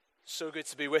So good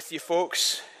to be with you,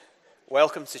 folks.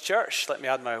 Welcome to church. Let me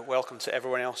add my welcome to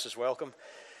everyone else's welcome.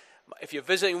 If you're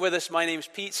visiting with us, my name's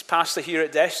Pete, pastor here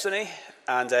at Destiny,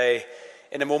 and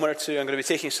in a moment or two I'm going to be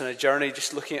taking us on a journey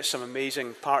just looking at some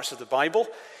amazing parts of the Bible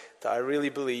that I really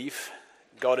believe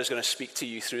God is going to speak to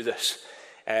you through this.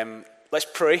 Let's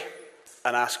pray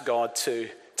and ask God to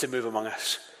move among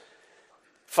us.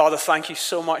 Father, thank you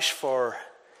so much for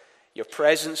your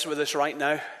presence with us right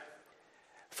now.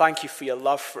 Thank you for your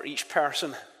love for each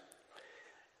person.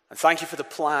 And thank you for the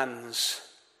plans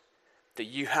that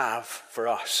you have for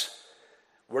us.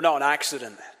 We're not an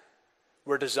accident.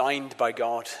 We're designed by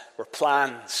God. We're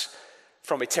plans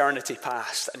from eternity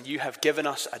past. And you have given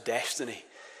us a destiny.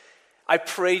 I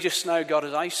pray just now, God,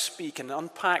 as I speak and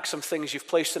unpack some things you've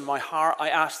placed in my heart, I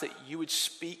ask that you would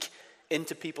speak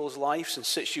into people's lives and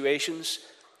situations.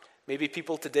 Maybe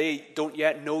people today don't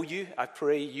yet know you. I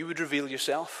pray you would reveal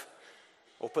yourself.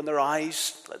 Open their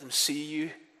eyes, let them see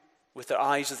you with their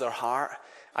eyes of their heart.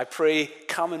 I pray,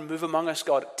 come and move among us,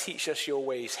 God. Teach us your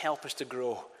ways. Help us to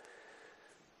grow.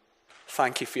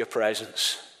 Thank you for your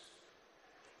presence.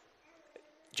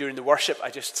 During the worship,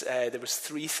 there was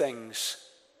three things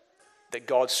that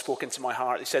God spoke into my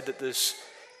heart. He said that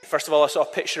first of all, I saw a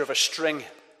picture of a string.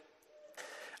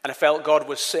 And I felt God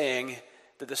was saying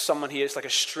that there's someone here, it's like a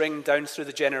string down through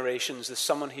the generations. There's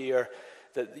someone here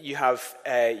that you have,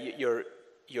 I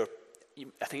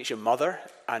think it's your mother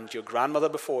and your grandmother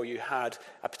before you had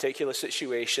a particular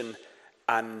situation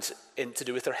and to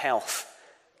do with their health.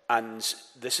 And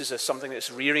this is something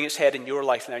that's rearing its head in your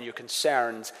life now, and you're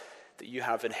concerned that you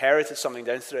have inherited something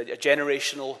down through a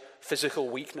generational physical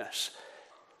weakness.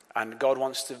 And God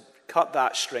wants to cut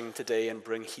that string today and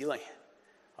bring healing.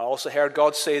 I also heard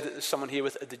God say that there's someone here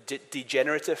with a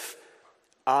degenerative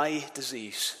eye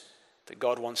disease that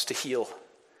God wants to heal.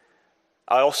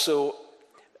 I also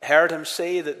heard him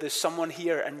say that there's someone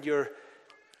here and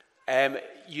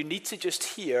you need to just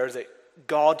hear that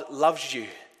God loves you.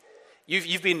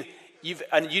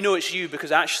 And you know it's you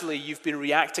because actually you've been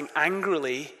reacting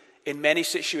angrily in many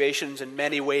situations in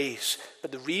many ways.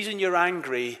 But the reason you're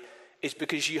angry is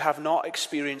because you have not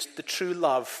experienced the true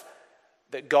love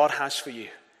that God has for you.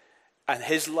 And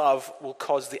his love will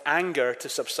cause the anger to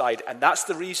subside. And that's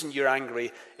the reason you're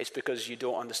angry. It's because you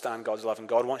don't understand God's love. And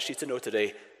God wants you to know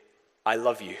today, I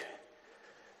love you.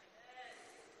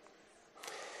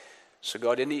 So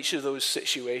God, in each of those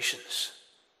situations,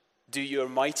 do your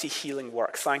mighty healing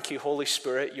work. Thank you, Holy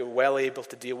Spirit. You're well able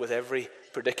to deal with every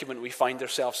predicament we find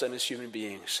ourselves in as human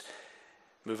beings.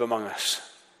 Move among us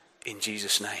in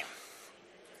Jesus' name.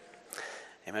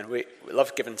 Amen. We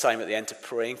love giving time at the end to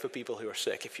praying for people who are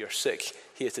sick. If you're sick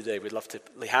here today, we'd love to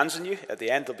lay hands on you. At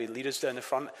the end, there'll be leaders down the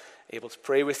front able to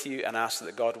pray with you and ask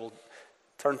that God will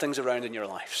turn things around in your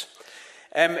lives.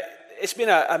 It's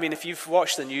been if you've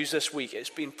watched the news this week, it's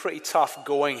been pretty tough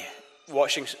going,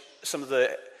 watching some of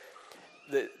the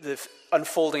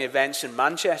unfolding events in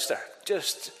Manchester.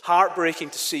 Just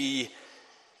heartbreaking to see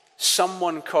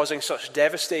someone causing such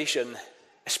devastation,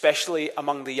 especially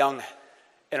among the young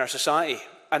in our society.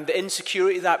 And the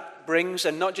insecurity that brings,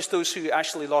 and not just those who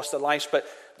actually lost their lives, but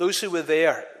those who were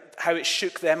there, how it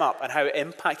shook them up and how it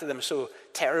impacted them so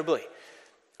terribly.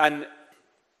 And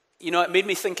it made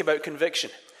me think about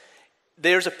conviction.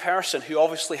 There's a person who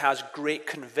obviously has great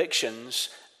convictions,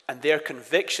 and their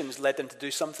convictions led them to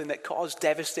do something that caused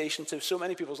devastation to so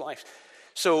many people's lives.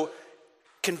 So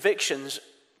convictions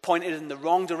pointed in the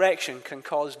wrong direction can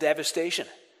cause devastation.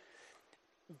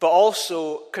 But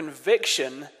also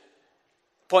conviction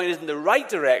pointed in the right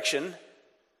direction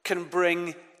can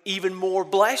bring even more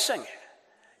blessing.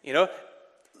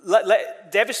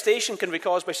 Devastation can be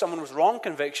caused by someone with wrong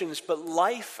convictions, but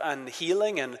life and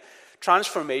healing and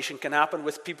transformation can happen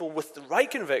with people with the right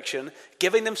conviction,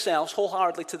 giving themselves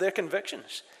wholeheartedly to their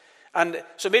convictions. And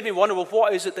so it made me wonder, well,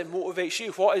 what is it that motivates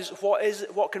you?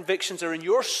 What convictions are in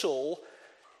your soul,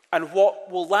 and what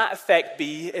will that effect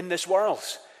be in this world?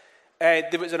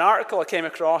 There was an article I came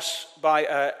across by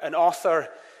an author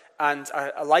and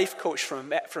a life coach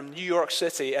from New York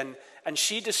City, and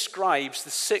she describes the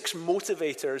 6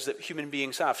 motivators that human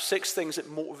beings have, 6 things that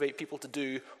motivate people to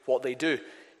do what they do.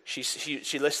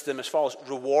 She lists them as follows: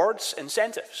 rewards,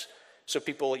 incentives. So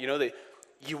people,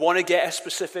 you want to get a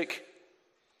specific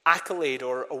accolade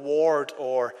or award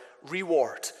or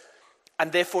reward,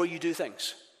 and therefore you do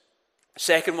things.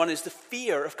 Second one is the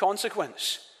fear of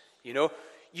consequence. You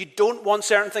don't want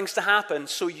certain things to happen,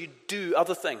 so you do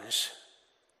other things.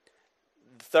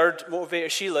 The third motivator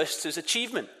she lists is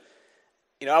achievement.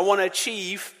 I want to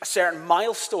achieve a certain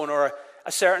milestone or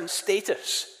a certain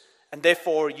status, and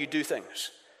therefore you do things.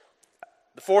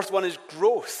 The fourth one is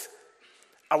growth.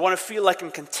 I want to feel like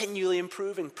I'm continually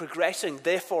improving, progressing.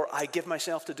 Therefore, I give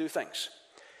myself to do things.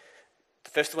 The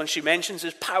fifth one she mentions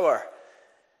is power.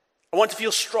 I want to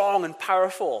feel strong and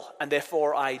powerful, and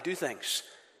therefore I do things.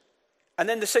 And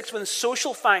then the sixth one is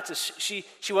social factors. She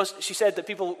said that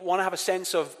people want to have a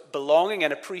sense of belonging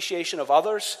and appreciation of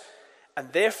others,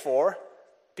 and therefore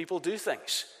people do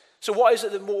things. So what is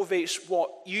it that motivates what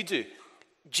you do?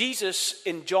 Jesus,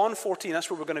 in John 14, that's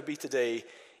where we're going to be today,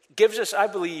 gives us, I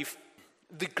believe,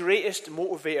 the greatest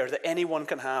motivator that anyone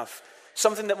can have.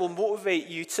 Something that will motivate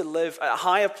you to live at a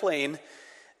higher plane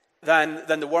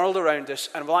than the world around us,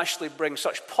 and will actually bring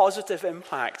such positive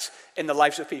impact in the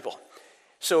lives of people.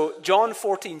 So John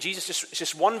 14, Jesus, it's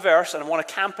just one verse, and I want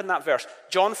to camp in that verse.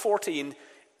 John 14,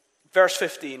 verse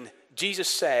 15, Jesus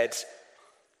said,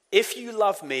 "If you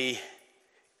love me,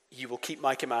 you will keep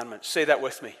my commandments." Say that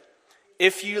with me.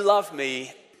 If you love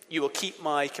me, you will keep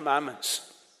my commandments.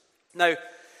 Now,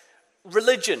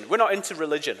 religion, we're not into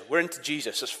religion. We're into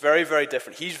Jesus. It's very, very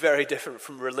different. He's very different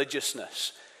from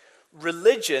religiousness.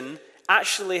 Religion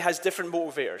actually has different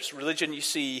motivators. Religion, you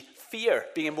see fear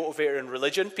being a motivator in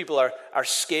religion. People are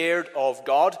scared of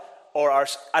God,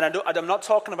 and I'm not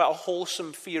talking about a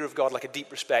wholesome fear of God, like a deep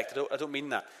respect. I don't mean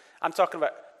that. I'm talking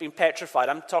about being petrified.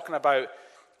 I'm talking about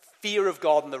fear of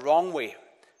God in the wrong way.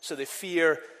 So they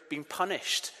fear being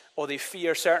punished, or they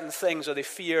fear certain things, or they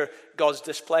fear God's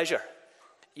displeasure.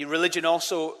 Your religion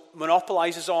also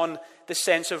monopolizes on the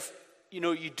sense of,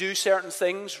 you do certain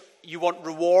things, you want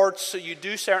rewards, so you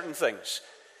do certain things.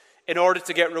 In order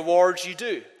to get rewards, you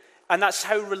do. And that's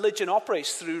how religion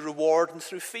operates, through reward and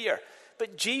through fear.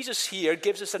 But Jesus here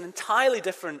gives us an entirely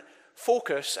different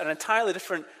focus, an entirely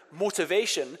different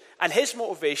motivation. And his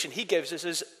motivation he gives us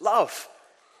is love.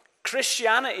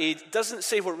 Christianity doesn't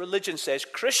say what religion says.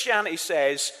 Christianity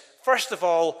says, first of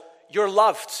all, you're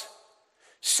loved.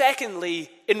 Secondly,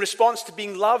 in response to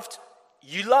being loved,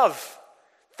 you love.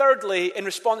 Thirdly, in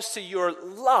response to your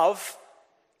love,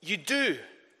 you do.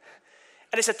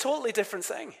 And it's a totally different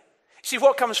thing. See,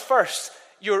 what comes first?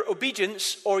 Your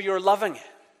obedience or your loving?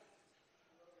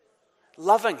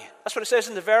 Loving. That's what it says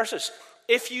in the verses.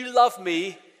 If you love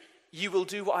me, you will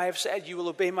do what I have said. You will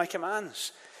obey my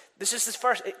commands. This is the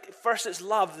first. First it's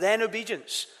love, then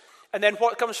obedience. And then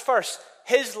what comes first?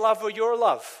 His love or your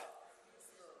love?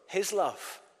 His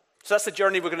love. So that's the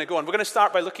journey we're going to go on. We're going to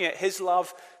start by looking at his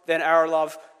love, then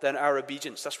our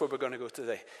obedience. That's where we're going to go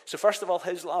today. So first of all,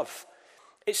 his love.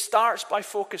 It starts by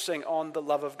focusing on the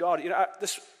love of God.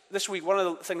 This week, one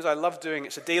of the things I love doing,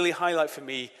 it's a daily highlight for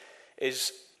me,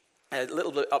 is a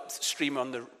little bit upstream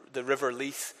on the River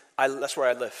Leith. That's where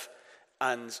I live.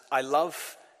 And I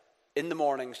love, in the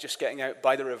mornings, just getting out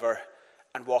by the river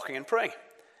and walking and praying.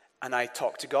 And I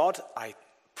talk to God, I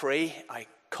pray, I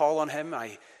call on him,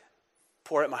 I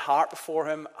pour out my heart before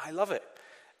him. I love it.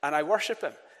 And I worship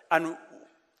him. And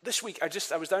this week,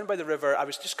 I was down by the river, I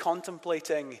was just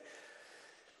contemplating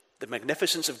the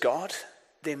magnificence of God,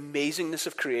 the amazingness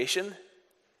of creation.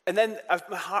 And then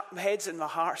my head and my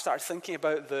heart started thinking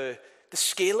about the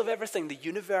scale of everything, the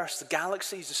universe, the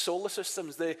galaxies, the solar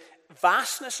systems, the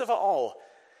vastness of it all.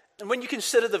 And when you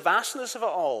consider the vastness of it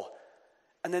all,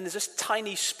 and then there's this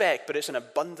tiny speck, but it's an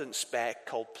abundant speck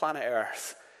called planet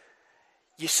Earth,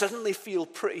 you suddenly feel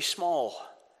pretty small.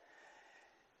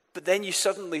 But then you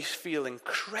suddenly feel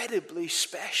incredibly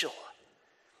special.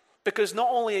 Because not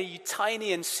only are you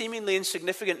tiny and seemingly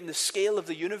insignificant in the scale of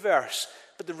the universe,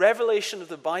 but the revelation of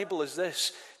the Bible is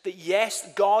this, that yes,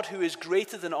 God, who is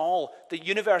greater than all, the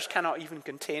universe cannot even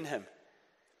contain him,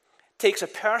 takes a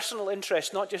personal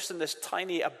interest not just in this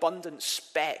tiny abundant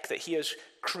speck that he has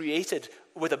created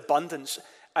with abundance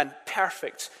and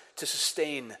perfect to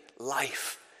sustain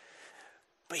life.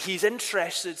 But he's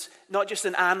interested not just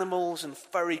in animals and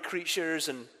furry creatures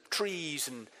and trees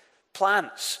and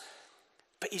plants,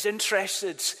 but he's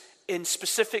interested in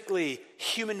specifically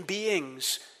human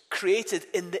beings created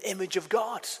in the image of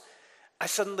God. I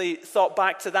suddenly thought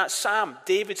back to that psalm.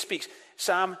 David speaks,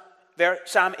 Psalm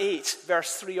 8,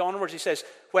 verse 3 onwards, he says,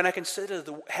 "When I consider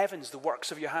the heavens, the works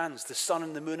of your hands, the sun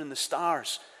and the moon and the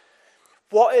stars,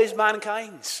 what is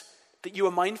mankind that you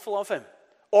are mindful of him?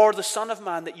 Or the Son of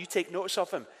Man that you take notice of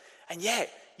him? And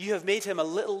yet you have made him a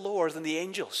little lower than the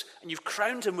angels, and you've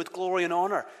crowned him with glory and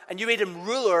honor, and you made him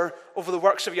ruler over the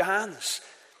works of your hands."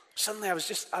 Suddenly I was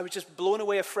just blown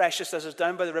away afresh just as I was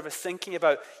down by the river thinking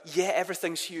about,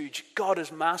 everything's huge. God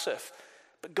is massive.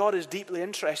 But God is deeply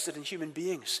interested in human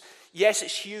beings. Yes,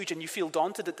 it's huge, and you feel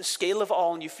daunted at the scale of it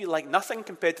all, and you feel like nothing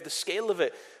compared to the scale of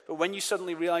it. But when you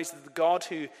suddenly realize that the God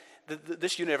who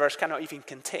this universe cannot even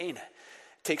contain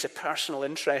takes a personal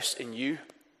interest in you.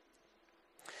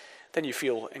 then you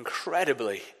feel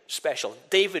incredibly special.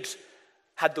 David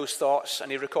had those thoughts,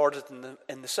 and he recorded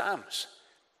in the Psalms.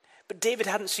 But David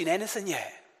hadn't seen anything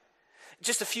yet.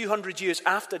 Just a few hundred years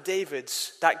after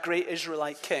David's, that great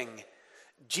Israelite king,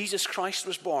 Jesus Christ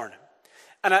was born.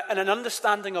 And an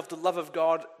understanding of the love of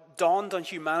God dawned on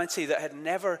humanity that had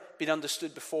never been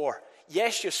understood before.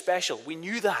 Yes, you're special. We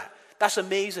knew that. That's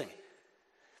amazing.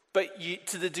 But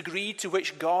to the degree to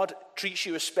which God treats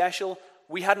you as special,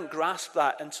 we hadn't grasped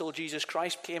that until Jesus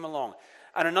Christ came along.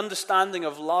 And an understanding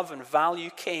of love and value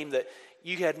came that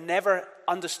you had never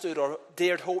understood or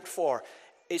dared hope for.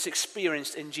 It's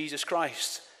experienced in Jesus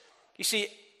Christ. You see,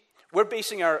 we're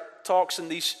basing our talks in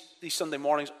these Sunday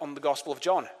mornings on the Gospel of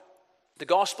John. The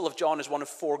Gospel of John is one of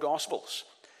 4 Gospels.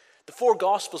 The 4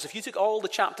 Gospels, if you took all the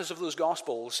chapters of those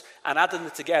Gospels and added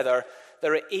them together,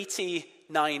 there are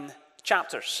 89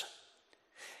 chapters.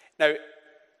 Now,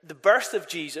 the birth of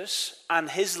Jesus and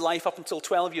his life up until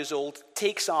 12 years old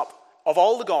takes up, of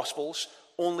all the Gospels,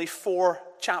 only 4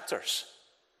 chapters.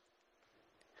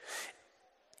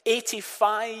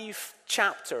 85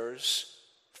 chapters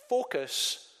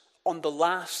focus on the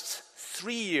last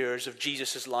 3 years of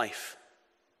Jesus' life.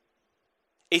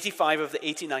 85 of the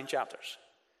 89 chapters.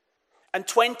 And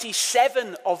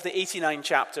 27 of the 89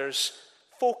 chapters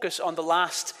focus on the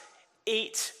last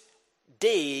 8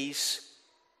 days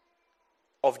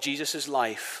of Jesus'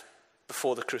 life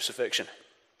before the crucifixion.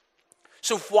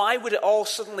 So why would it all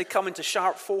suddenly come into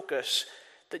sharp focus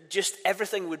that just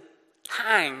everything would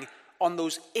hang on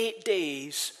those 8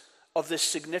 days of this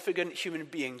significant human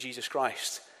being, Jesus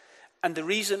Christ? And the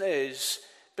reason is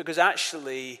because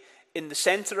actually in the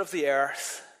center of the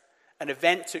earth, an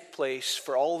event took place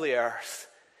for all the earth.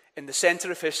 In the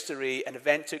center of history, an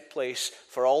event took place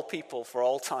for all people, for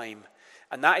all time.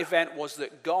 And that event was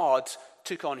that God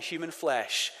took on human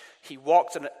flesh. He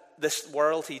walked in this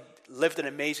world. He lived an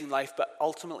amazing life, but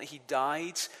ultimately he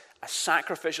died a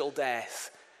sacrificial death.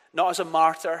 Not as a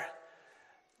martyr,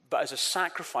 but as a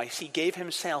sacrifice. He gave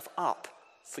himself up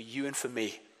for you and for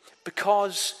me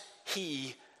because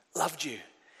he loved you.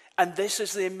 And this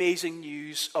is the amazing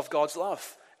news of God's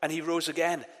love. And he rose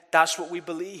again. That's what we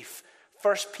believe.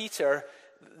 1 Peter,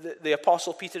 the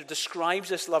Apostle Peter describes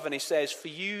this love and he says, "For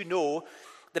you know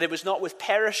that it was not with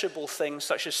perishable things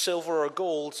such as silver or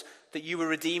gold that you were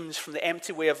redeemed from the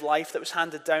empty way of life that was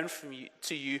handed down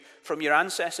to you from your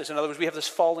ancestors." In other words, we have this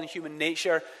fallen human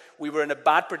nature. We were in a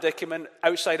bad predicament.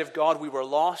 Outside of God, we were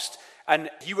lost. And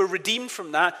you were redeemed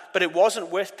from that, but it wasn't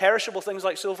with perishable things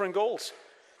like silver and gold.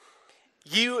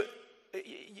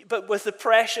 But with the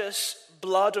precious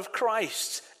blood of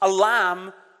Christ, a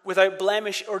lamb without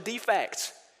blemish or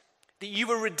defect. That you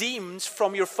were redeemed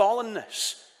from your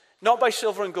fallenness, not by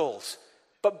silver and gold,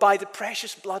 but by the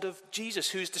precious blood of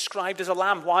Jesus, who's described as a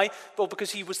lamb. Why? Well,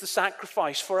 because he was the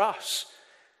sacrifice for us.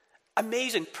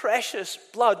 Amazing, precious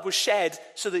blood was shed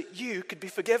so that you could be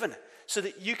forgiven, so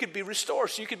that you could be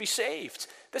restored, so you could be saved.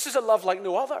 This is a love like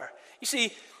no other. You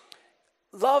see,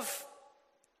 love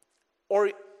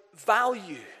or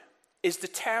value is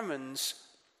determined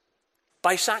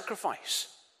by sacrifice.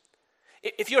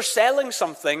 If you're selling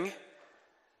something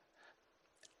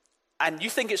and you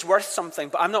think it's worth something,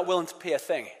 but I'm not willing to pay a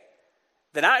thing,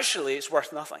 then actually it's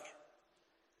worth nothing.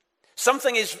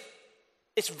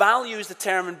 Its value is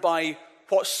determined by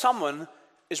what someone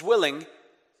is willing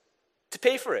to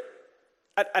pay for it.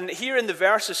 And here in the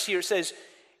verses here it says,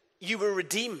 you were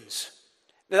redeemed.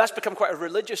 Now that's become quite a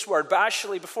religious word, but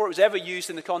actually before it was ever used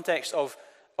in the context of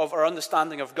our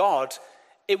understanding of God,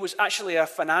 it was actually a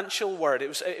financial word.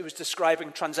 It was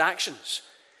describing transactions.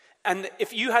 And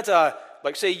if you had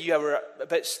say you were a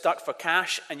bit stuck for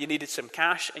cash and you needed some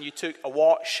cash and you took a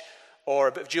watch or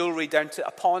a bit of jewelry down to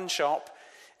a pawn shop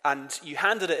and you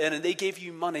handed it in and they gave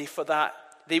you money for that,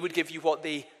 they would give you what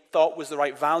they thought was the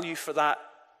right value for that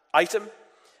item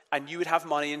and you would have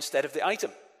money instead of the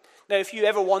item. Now, if you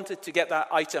ever wanted to get that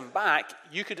item back,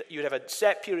 you'd have a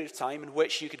set period of time in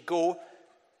which you could go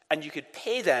and you could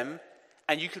pay them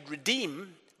and you could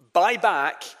buy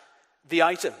back the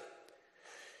item.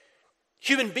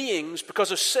 Human beings,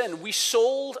 because of sin, we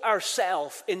sold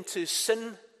ourselves into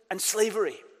sin and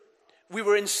slavery. We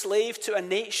were enslaved to a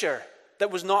nature that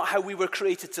was not how we were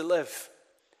created to live.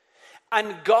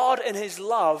 And God, in his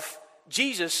love,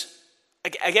 Jesus,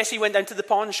 I guess he went down to the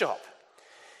pawn shop.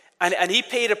 And he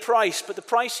paid a price, but the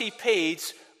price he paid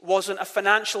wasn't a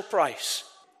financial price.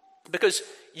 Because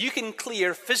you can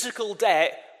clear physical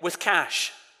debt with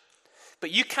cash, but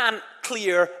you can't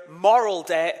clear moral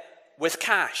debt with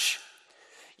cash.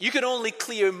 You can only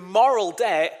clear moral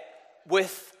debt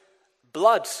with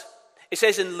blood. It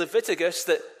says in Leviticus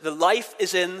that the life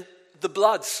is in the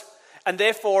blood. And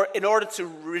therefore, in order to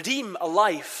redeem a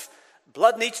life,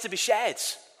 blood needs to be shed.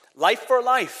 Life for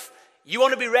life. You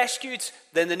want to be rescued?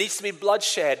 Then there needs to be blood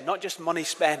shed, not just money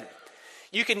spent.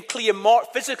 You can clear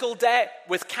physical debt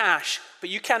with cash, but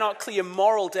you cannot clear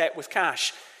moral debt with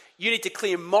cash. You need to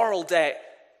clear moral debt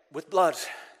with blood.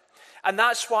 And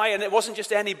that's why, and it wasn't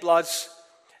just any blood,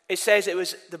 it says it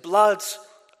was the blood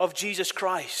of Jesus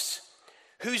Christ.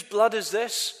 Whose blood is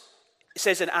this? It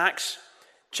says in Acts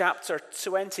chapter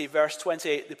 20, verse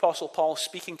 28, the Apostle Paul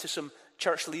speaking to some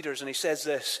church leaders, and he says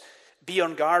this: be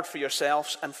on guard for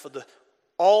yourselves and for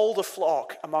all the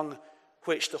flock among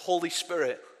which the Holy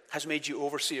Spirit has made you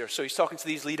overseers. So he's talking to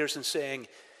these leaders and saying,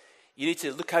 you need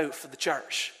to look out for the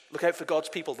church, look out for God's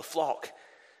people, the flock.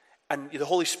 And the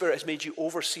Holy Spirit has made you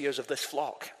overseers of this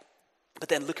flock. But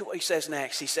then look at what he says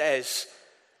next. He says,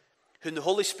 whom the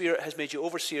Holy Spirit has made you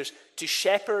overseers to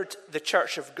shepherd the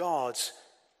church of God,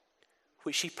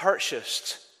 which he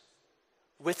purchased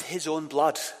with his own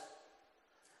blood.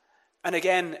 And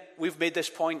again, we've made this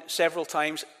point several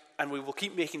times, and we will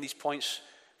keep making these points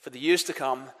for the years to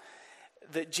come,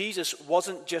 that Jesus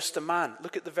wasn't just a man.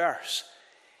 Look at the verse.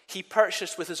 He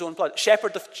purchased with his own blood.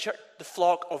 Shepherd the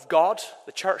flock of God,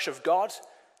 the church of God.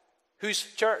 Whose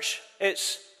church?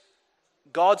 It's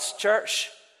God's church.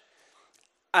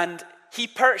 And he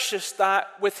purchased that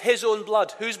with his own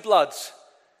blood. Whose blood?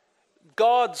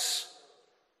 God's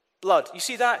blood. You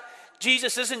see that?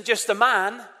 Jesus isn't just a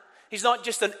man. He's not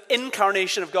just an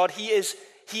incarnation of God. He is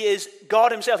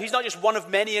God himself. He's not just one of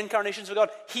many incarnations of God.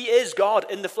 He is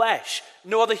God in the flesh.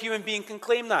 No other human being can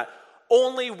claim that.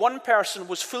 Only one person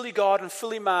was fully God and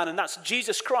fully man, and that's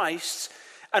Jesus Christ.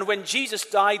 And when Jesus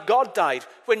died, God died.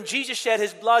 When Jesus shed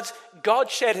his blood, God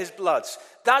shed his blood.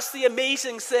 That's the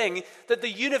amazing thing, that the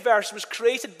universe was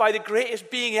created by the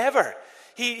greatest being ever.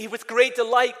 He with great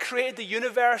delight, created the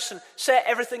universe and set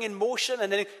everything in motion,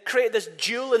 and then created this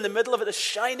jewel in the middle of it, this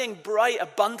shining, bright,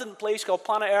 abundant place called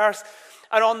planet Earth.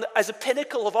 And as a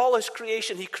pinnacle of all his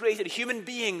creation, he created human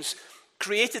beings,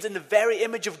 created in the very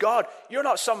image of God. You're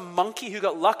not some monkey who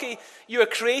got lucky. You are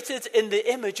created in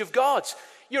the image of God.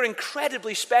 You're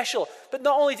incredibly special. But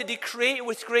not only did he create it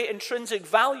with great intrinsic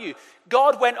value,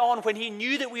 God went on when he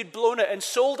knew that we'd blown it and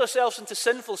sold ourselves into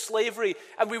sinful slavery,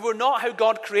 and we were not how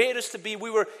God created us to be.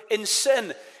 We were in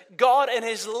sin. God in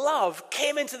his love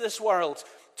came into this world,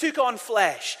 took on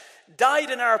flesh,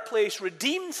 died in our place,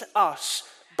 redeemed us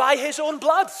by his own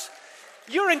blood.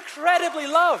 You're incredibly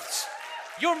loved.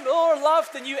 You're more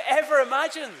loved than you ever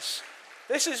imagined.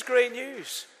 This is great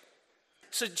news.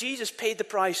 So Jesus paid the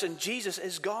price, and Jesus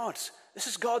is God. This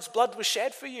is God's blood was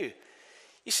shed for you.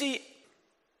 You see,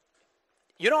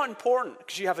 you're not important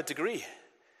because you have a degree.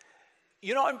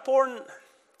 You're not important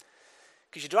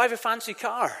because you drive a fancy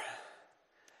car.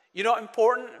 You're not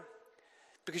important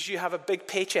because you have a big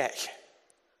paycheck.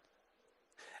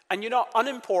 And you're not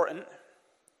unimportant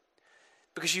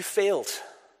because you failed.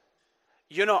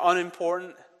 You're not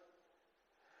unimportant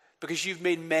because you've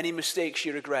made many mistakes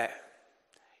you regret.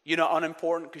 You're not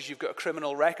unimportant because you've got a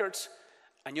criminal record.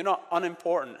 And you're not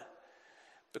unimportant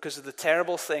because of the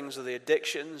terrible things or the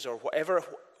addictions or whatever,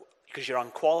 because you're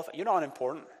unqualified. You're not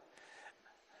unimportant.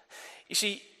 You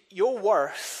see, your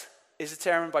worth is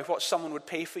determined by what someone would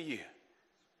pay for you.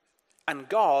 And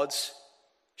God's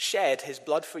shed his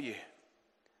blood for you.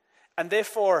 And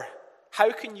therefore,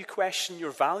 how can you question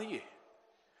your value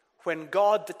when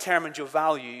God determined your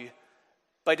value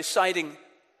by deciding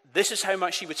this is how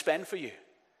much he would spend for you?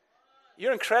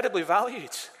 You're incredibly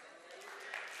valued.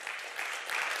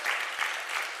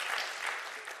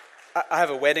 I have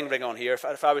a wedding ring on here.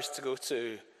 If I was to go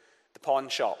to the pawn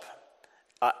shop,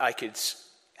 I could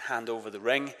hand over the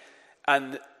ring.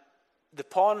 And the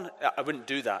pawn, I wouldn't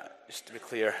do that, just to be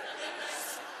clear.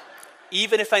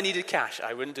 Even if I needed cash,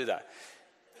 I wouldn't do that.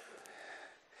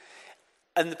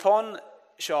 And the pawn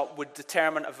shop would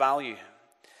determine a value.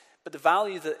 But the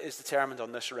value that is determined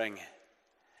on this ring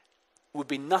would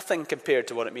be nothing compared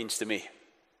to what it means to me.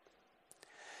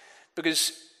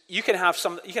 Because you can have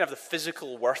the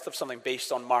physical worth of something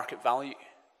based on market value.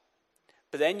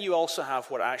 But then you also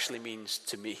have what it actually means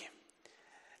to me.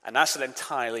 And that's an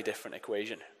entirely different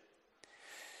equation.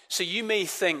 So you may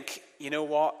think, you know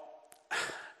what,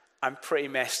 I'm pretty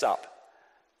messed up.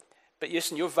 But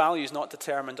listen, your value is not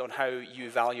determined on how you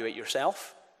evaluate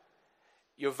yourself.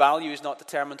 Your value is not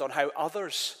determined on how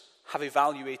others have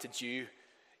evaluated you.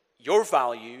 Your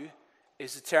value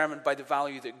is determined by the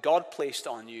value that God placed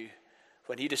on you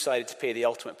when he decided to pay the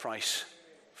ultimate price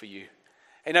for you.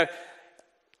 Hey, now,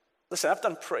 listen, I've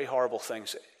done pretty horrible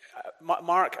things.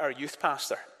 Mark, our youth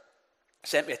pastor,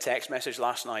 sent me a text message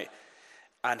last night,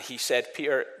 And he said,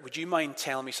 Peter, would you mind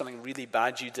telling me something really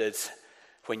bad you did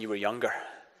when you were younger?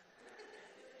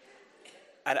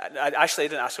 And I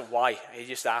didn't ask him why. He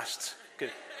just asked.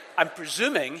 I'm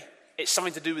presuming it's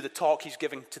something to do with the talk he's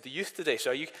giving to the youth today.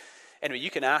 So anyway, you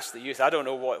can ask the youth. I don't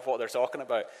know what they're talking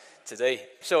about today.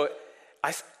 So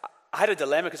I had a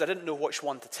dilemma because I didn't know which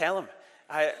one to tell him.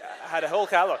 I had a whole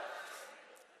catalog.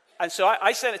 And so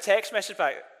I sent a text message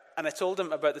back, and I told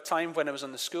him about the time when I was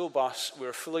on the school bus, we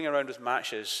were fooling around with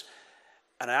matches,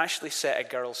 and I actually set a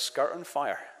girl's skirt on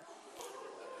fire.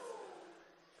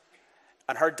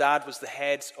 And her dad was the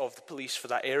head of the police for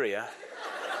that area.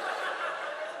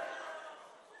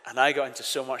 And I got into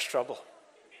so much trouble.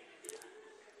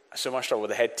 So much trouble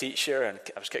with the head teacher, and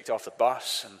I was kicked off the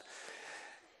bus. And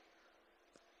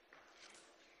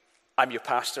I'm your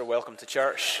pastor, welcome to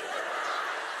church.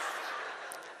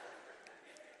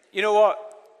 You know what?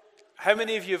 How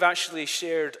many of you have actually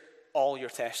shared all your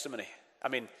testimony? I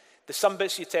mean, there's some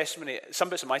bits of your testimony, some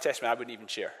bits of my testimony I wouldn't even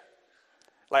share.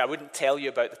 Like, I wouldn't tell you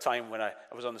about the time when I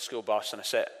was on the school bus and I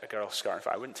set a girl's skirt on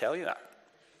fire. I wouldn't tell you that.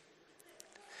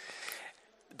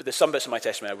 But there's some bits of my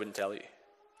testimony I wouldn't tell you.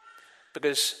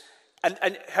 Because,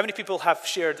 and how many people have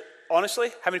shared,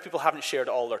 honestly, how many people haven't shared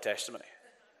all their testimony?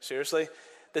 Seriously?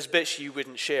 There's bits you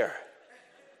wouldn't share.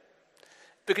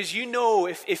 Because you know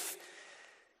if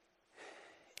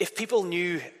people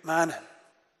knew, man,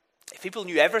 if people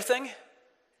knew everything,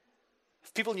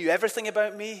 if people knew everything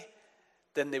about me,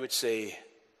 then they would say,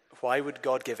 why would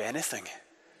God give anything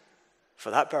for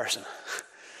that person?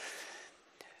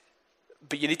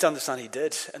 But you need to understand he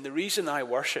did. And the reason I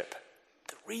worship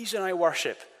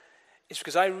is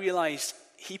because I realized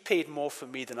he paid more for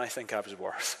me than I think I was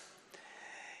worth.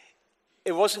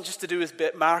 It wasn't just to do with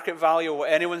market value or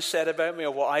what anyone said about me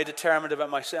or what I determined about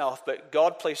myself, but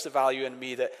God placed a value in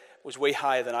me that was way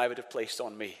higher than I would have placed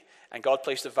on me. And God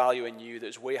placed a value in you that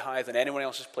is way higher than anyone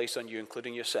else has placed on you,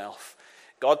 including yourself.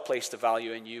 God placed a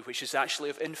value in you which is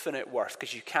actually of infinite worth,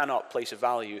 because you cannot place a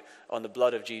value on the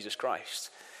blood of Jesus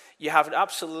Christ. You have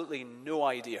absolutely no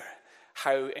idea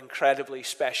how incredibly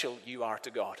special you are to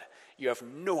God. You have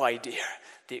no idea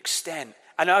the extent.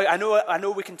 I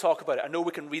know we can talk about it. I know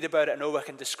we can read about it. I know I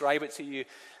can describe it to you.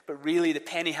 But really, the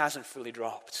penny hasn't fully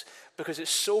dropped, because it's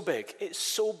so big. It's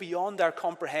so beyond our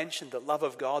comprehension, the love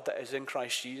of God that is in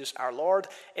Christ Jesus, our Lord.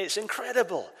 It's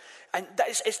incredible. And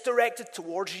it's directed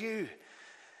towards you.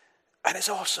 And it's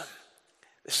awesome.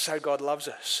 This is how God loves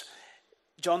us.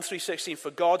 John 3:16, for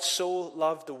God so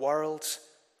loved the world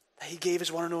that he gave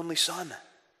his one and only Son,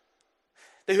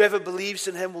 that whoever believes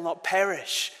in him will not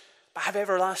perish, but have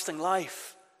everlasting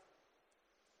life.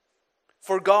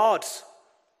 For God,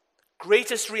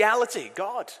 greatest reality,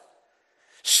 God,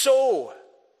 so,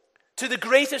 to the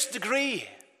greatest degree,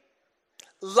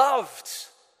 loved,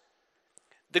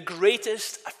 the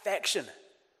greatest affection,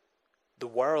 the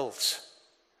world,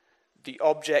 the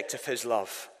object of his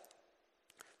love,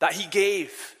 that he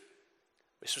gave,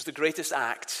 this was the greatest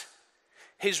act,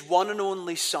 his one and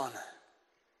only Son,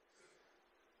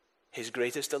 his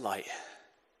greatest delight,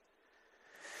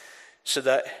 so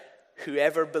that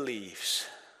whoever believes,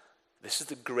 this is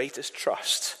the greatest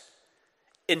trust,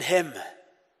 in him,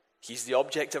 he's the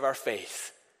object of our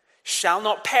faith, shall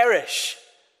not perish.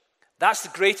 That's the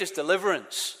greatest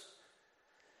deliverance.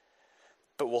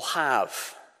 But will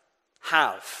have,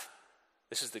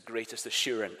 this is the greatest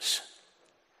assurance,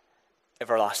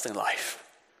 everlasting life.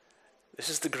 This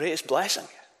is the greatest blessing.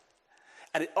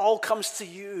 And it all comes to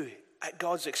you at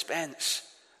God's expense.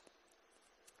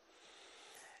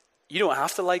 You don't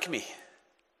have to like me.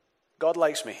 God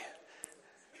likes me.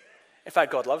 In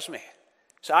fact, God loves me.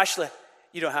 So actually,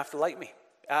 you don't have to like me.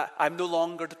 I'm no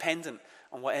longer dependent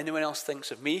on what anyone else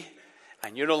thinks of me,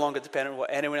 and you're no longer dependent on what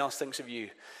anyone else thinks of you,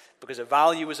 because a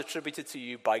value was attributed to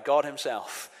you by God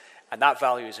himself, and that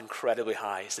value is incredibly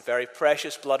high. It's the very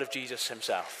precious blood of Jesus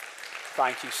himself.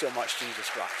 Thank you so much, Jesus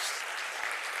Christ.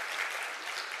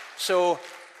 So,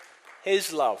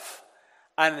 his love.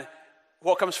 And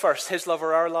what comes first, his love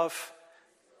or our love?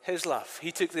 His love.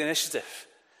 He took the initiative.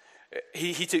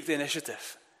 He took the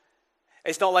initiative.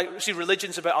 It's not like, see,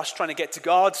 religion's about us trying to get to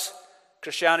God.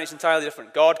 Christianity is entirely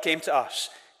different. God came to us.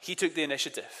 He took the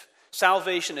initiative.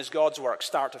 Salvation is God's work,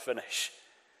 start to finish.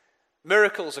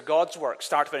 Miracles are God's work,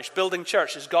 start to finish. Building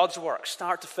church is God's work,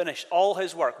 start to finish. All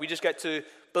his work. We just get to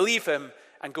believe him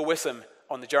and go with him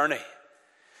on the journey.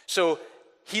 So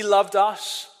he loved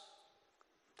us.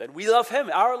 Then we love him,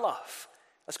 our love.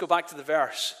 Let's go back to the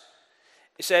verse.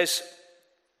 It says,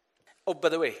 oh, by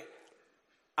the way,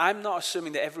 I'm not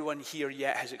assuming that everyone here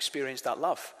yet has experienced that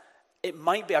love. It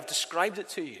might be, I've described it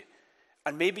to you.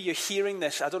 And maybe you're hearing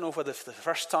this, I don't know whether for the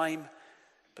first time,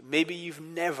 But maybe you've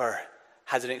never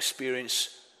had an experience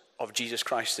of Jesus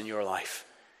Christ in your life.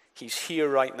 He's here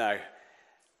right now.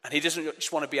 And he doesn't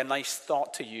just want to be a nice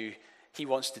thought to you. He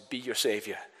wants to be your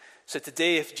Savior. So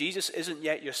today, if Jesus isn't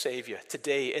yet your Savior,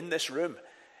 today in this room,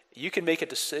 you can make a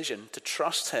decision to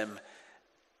trust him,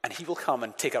 and he will come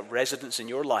and take up residence in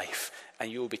your life,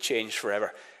 and you will be changed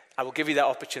forever. I will give you that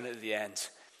opportunity at the end.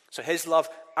 So his love,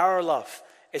 our love.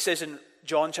 It says in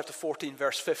John chapter 14,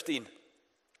 verse 15,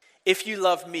 if you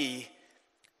love me,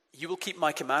 you will keep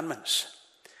my commandments.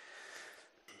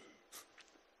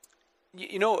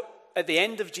 You know, at the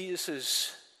end of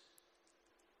Jesus'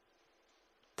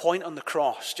 point on the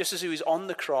cross, just as he was on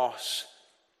the cross,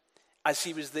 as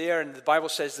he was there, and the Bible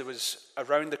says there was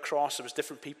around the cross, there was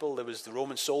different people. There was the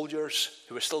Roman soldiers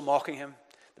who were still mocking him.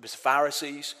 There was the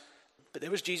Pharisees. But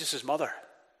there was Jesus' mother.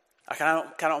 I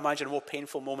cannot imagine a more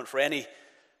painful moment for any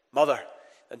mother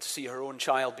than to see her own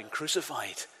child being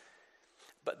crucified.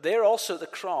 But there also at the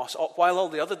cross, while all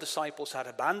the other disciples had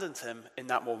abandoned him in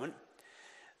that moment,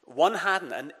 one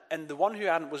hadn't, and the one who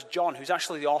hadn't was John, who's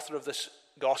actually the author of this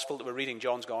gospel that we're reading,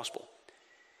 John's gospel.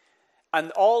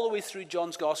 And all the way through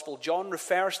John's gospel, John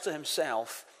refers to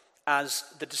himself as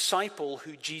the disciple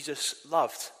who Jesus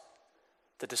loved.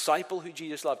 The disciple who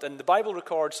Jesus loved. And the Bible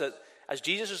records that as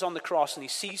Jesus was on the cross and he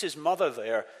sees his mother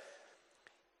there,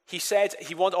 he said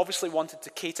he obviously wanted to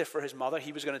cater for his mother.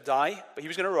 He was going to die, but he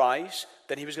was going to rise,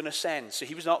 then he was going to ascend. So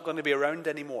he was not going to be around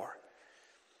anymore.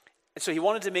 And so he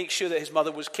wanted to make sure that his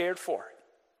mother was cared for.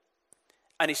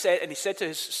 And he said to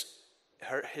his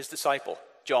disciple,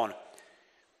 John,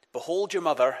 behold your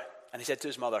mother. And he said to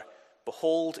his mother,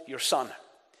 behold your son.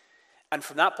 And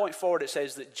from that point forward, it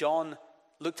says that John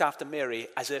looked after Mary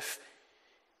as if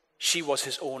she was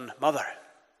his own mother.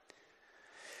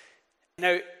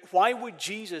 Now, why would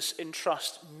Jesus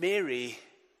entrust Mary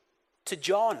to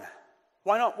John?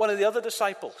 Why not one of the other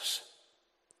disciples?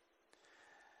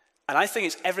 And I think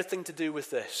it's everything to do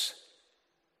with this.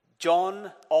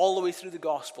 John, all the way through the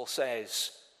gospel,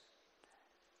 says,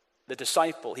 the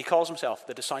disciple, he calls himself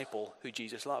the disciple who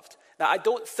Jesus loved. Now, I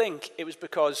don't think it was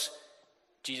because,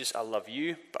 Jesus, I love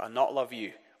you, but I not love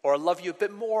you. Or I love you a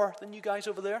bit more than you guys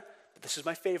over there, but this is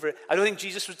my favorite. I don't think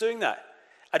Jesus was doing that.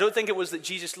 I don't think it was that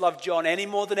Jesus loved John any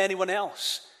more than anyone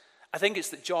else. I think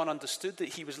it's that John understood that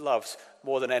he was loved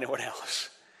more than anyone else.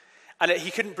 And that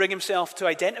he couldn't bring himself to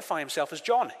identify himself as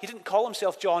John. He didn't call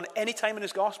himself John any time in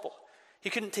his gospel. He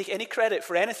couldn't take any credit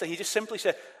for anything. He just simply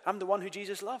said, I'm the one who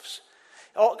Jesus loves.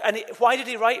 Oh, and why did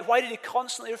he write? Why did he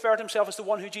constantly refer to himself as the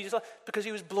one who Jesus loved? Because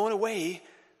he was blown away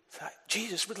that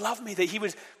Jesus would love me, that he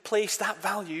would place that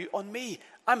value on me.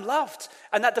 I'm loved.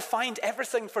 And that defined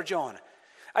everything for John.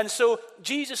 And so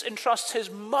Jesus entrusts his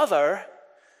mother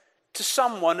to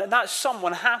someone, and that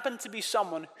someone happened to be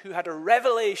someone who had a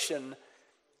revelation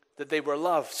that they were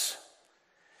loved.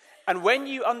 And when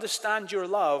you understand you're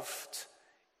loved,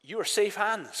 you are safe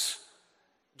hands.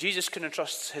 Jesus can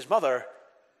entrust his mother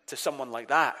to someone like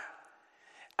that.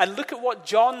 And look at what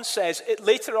John says.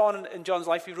 Later on in John's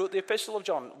life, he wrote the Epistle of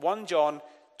John, 1 John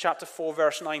chapter 4,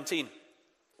 verse 19.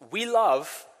 We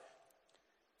love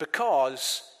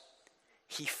because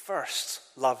he first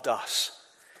loved us.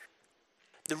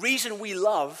 The reason we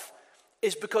love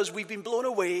is because we've been blown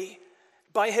away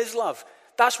by his love.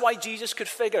 That's why Jesus could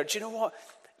figure, do you know what?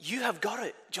 You have got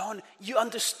it, John. You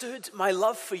understood my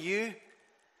love for you.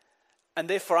 And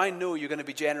therefore I know you're going to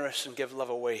be generous and give love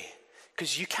away.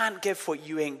 Because you can't give what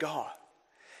you ain't got.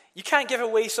 You can't give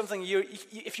away something,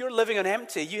 if you're living on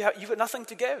empty, you've got nothing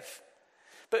to give.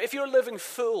 But if you're living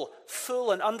full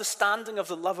and understanding of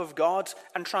the love of God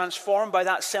and transformed by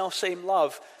that self-same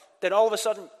love, then all of a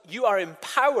sudden you are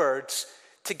empowered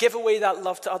to give away that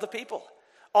love to other people.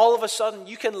 All of a sudden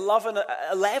you can love on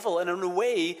a level and in a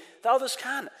way that others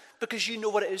can't because you know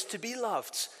what it is to be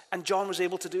loved. And John was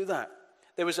able to do that.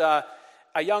 There was a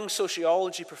young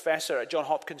sociology professor at Johns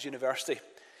Hopkins University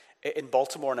in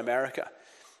Baltimore in America.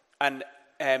 And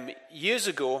years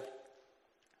ago,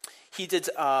 he did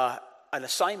an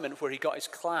assignment where he got his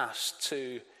class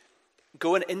to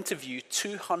go and interview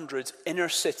 200 inner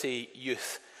city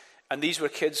youth. And these were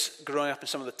kids growing up in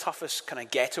some of the toughest kind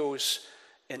of ghettos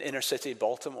in inner city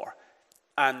Baltimore.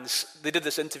 And they did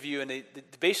this interview, and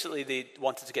they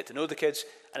wanted to get to know the kids.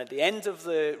 And at the end of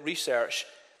the research,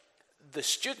 the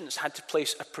students had to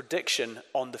place a prediction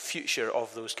on the future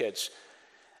of those kids.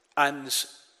 And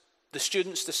the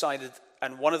students decided,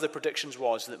 and one of the predictions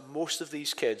was that most of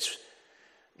these kids,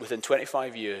 within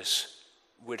 25 years,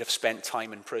 would have spent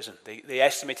time in prison. They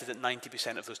estimated that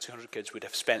 90% of those 200 kids would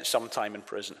have spent some time in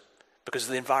prison because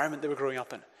of the environment they were growing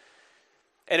up in.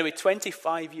 Anyway,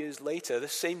 25 years later,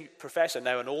 this same professor,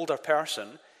 now an older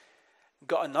person,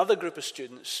 got another group of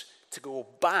students to go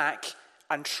back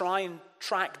and try and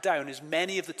track down as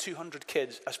many of the 200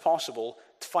 kids as possible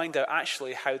to find out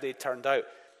actually how they turned out.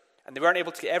 And they weren't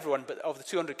able to get everyone, but of the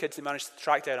 200 kids, they managed to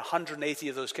track down 180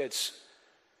 of those kids.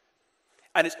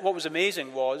 And what was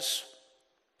amazing was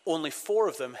only 4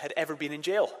 of them had ever been in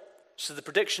jail. So the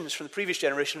predictions from the previous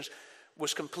generations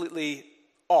was completely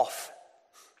off.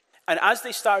 And as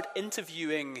they started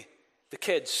interviewing the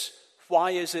kids,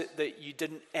 why is it that you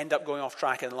didn't end up going off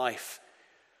track in life?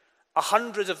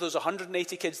 100 of those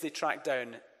 180 kids they tracked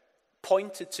down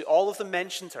pointed to, all of them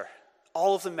mentioned her.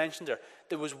 All of them mentioned her.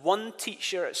 There was one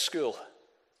teacher at school.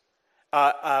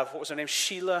 What was her name?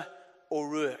 Sheila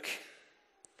O'Rourke.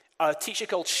 A teacher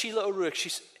called Sheila O'Rourke.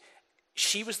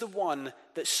 She was the one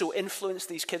that so influenced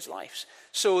these kids' lives.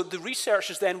 So the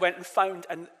researchers then went and found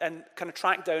and kind of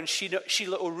tracked down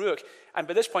Sheila O'Rourke. And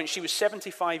by this point, she was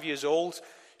 75 years old.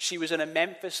 She was in a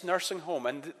Memphis nursing home.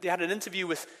 And they had an interview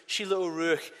with Sheila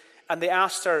O'Rourke. And they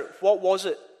asked her, what was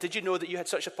it? Did you know that you had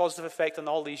such a positive effect on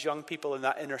all these young people in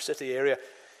that inner city area?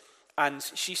 And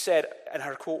she said, and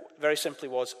her quote very simply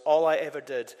was, all I ever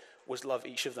did was love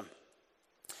each of them.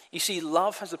 You see,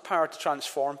 love has the power to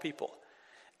transform people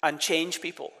and change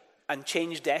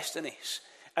destinies.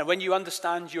 And when you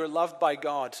understand you're loved by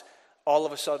God, all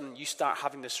of a sudden you start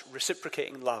having this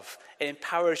reciprocating love. It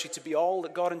empowers you to be all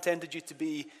that God intended you to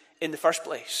be in the first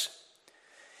place.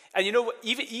 And you know,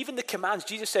 even the commands,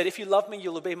 Jesus said, if you love me,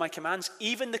 you'll obey my commands.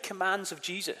 Even the commands of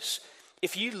Jesus.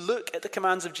 If you look at the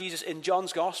commands of Jesus in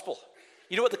John's gospel,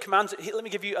 you know what the commands, let me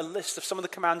give you a list of some of the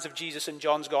commands of Jesus in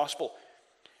John's gospel.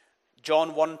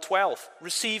 John 1:12,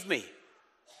 receive me.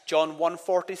 John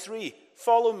 1:43,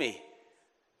 follow me.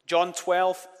 John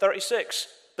 12:36,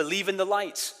 believe in the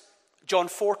light. John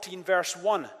 14 verse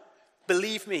 1,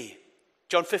 believe me.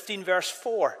 John 15 verse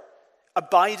 4,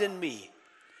 abide in me.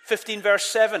 15 verse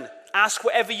 7, ask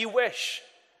whatever you wish.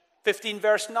 15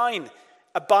 verse 9,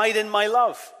 abide in my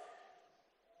love.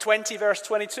 20 verse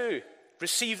 22,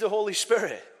 receive the Holy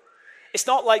Spirit. It's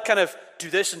not like kind of do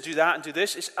this and do that and do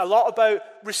this. It's a lot about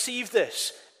receive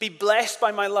this. Be blessed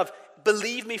by my love.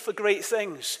 Believe me for great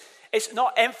things. It's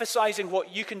not emphasizing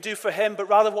what you can do for him, but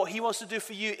rather what he wants to do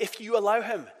for you if you allow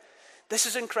him. This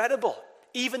is incredible.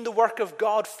 Even the work of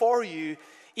God for you,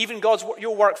 even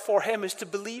your work for him is to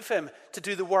believe him to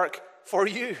do the work for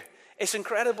you. It's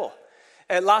incredible.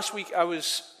 Last week I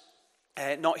was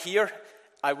not here.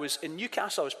 I was in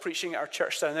Newcastle. I was preaching at our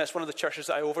church down there. It's one of the churches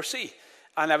that I oversee.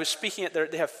 And I was speaking at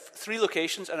they have 3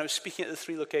 locations, and I was speaking at the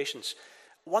 3 locations.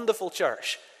 Wonderful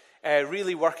church.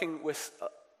 Really working with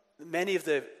many of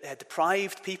the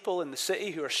deprived people in the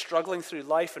city who are struggling through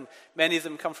life, and many of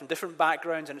them come from different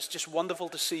backgrounds, and it's just wonderful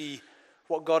to see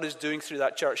what God is doing through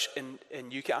that church in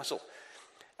Newcastle.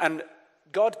 And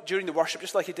God, during the worship,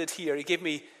 just like he did here, he gave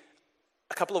me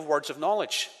a couple of words of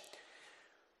knowledge.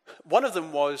 One of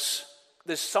them was,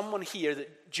 there's someone here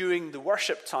that during the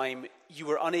worship time, you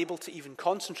were unable to even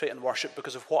concentrate on worship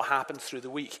because of what happened through the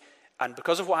week. And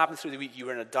because of what happened through the week, you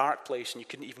were in a dark place and you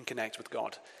couldn't even connect with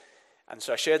God. And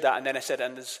so I shared that, and then I said,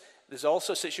 and there's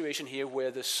also a situation here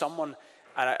where there's someone,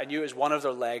 and I knew it was one of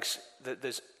their legs, that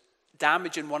there's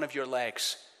damage in one of your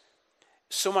legs.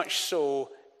 So much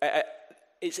so,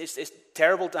 it's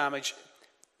terrible damage,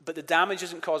 but the damage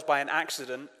isn't caused by an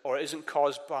accident, or it isn't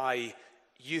caused by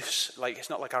use, like it's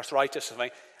not like arthritis or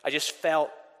something. I just felt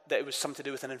that it was something to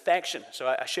do with an infection, so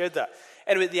I shared that.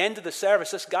 Anyway, at the end of the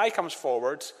service, this guy comes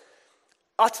forward,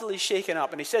 utterly shaken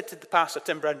up, and he said to the pastor,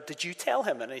 Tim Brown, did you tell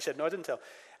him? And he said, no, I didn't tell.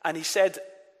 And he said,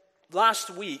 last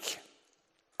week,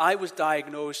 I was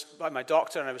diagnosed by my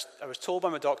doctor, and I was told by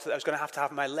my doctor that I was going to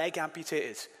have my leg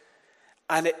amputated.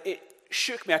 And it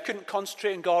shook me. I couldn't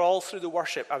concentrate on God all through the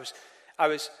worship. I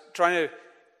was trying to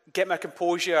get my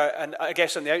composure, and I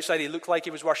guess on the outside he looked like he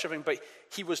was worshiping, but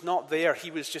he was not there. He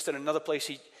was just in another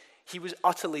place. He was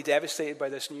utterly devastated by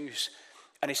this news.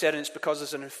 And he said, and it's because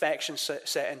there's an infection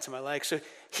set into my leg. So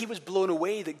he was blown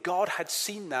away that God had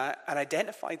seen that and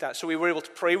identified that. So we were able to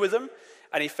pray with him,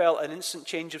 and he felt an instant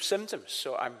change of symptoms.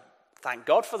 So thank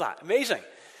God for that. Amazing.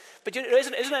 But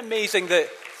isn't it amazing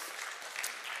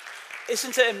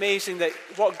that,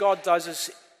 what God does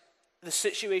is the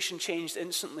situation changed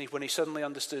instantly when he suddenly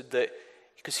understood that,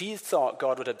 because he had thought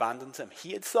God had abandoned him.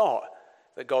 He had thought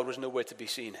that God was nowhere to be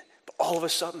seen. But all of a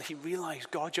sudden he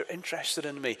realized, God, you're interested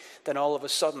in me. Then all of a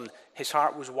sudden his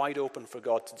heart was wide open for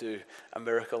God to do a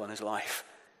miracle in his life.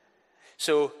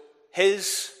 So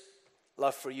his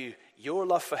love for you, your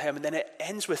love for him, and then it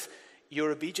ends with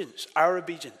your obedience, our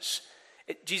obedience.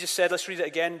 Jesus said, let's read it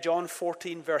again, John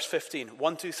 14 verse 15,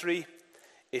 1, 2, 3.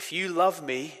 If you love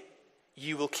me,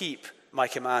 you will keep my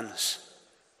commands.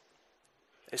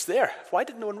 It's there. Why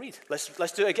did no one read? Let's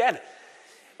do it again.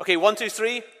 Okay, 1, 2,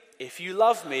 3. If you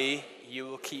love me, you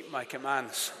will keep my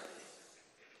commands.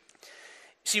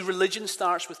 See, religion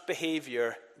starts with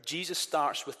behavior. Jesus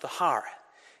starts with the heart.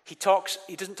 He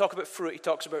doesn't talk about fruit, he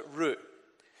talks about root.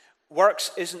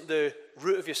 Works isn't the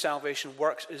root of your salvation.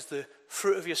 Works is the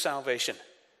fruit of your salvation.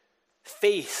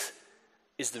 Faith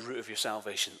is the root of your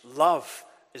salvation. Love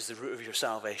is the root of your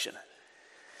salvation.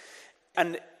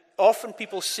 And often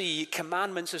people see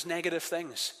commandments as negative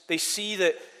things. They see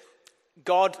that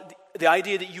God, the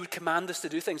idea that you would command us to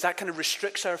do things, that kind of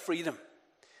restricts our freedom.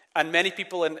 And many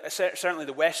people, in certainly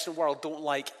the Western world, don't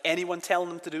like anyone telling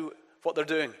them to do what they're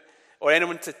doing, or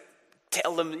anyone to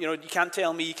tell them, you can't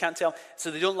tell me, you can't tell.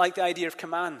 So they don't like the idea of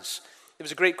commands. There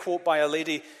was a great quote by a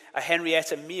lady,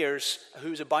 Henrietta Mears,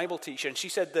 who's a Bible teacher, and she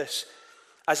said this: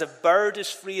 as a bird is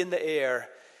free in the air,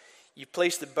 you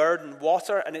place the bird in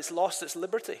water and it's lost its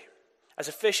liberty. As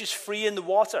a fish is free in the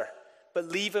water, but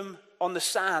leave him on the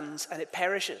sands and it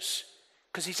perishes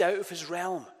because he's out of his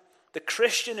realm. The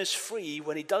Christian is free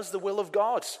when he does the will of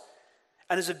God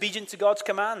and is obedient to God's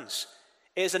commands.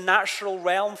 It is a natural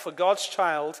realm for God's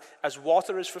child as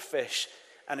water is for fish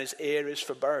and as air is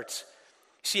for birds.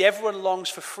 See, everyone longs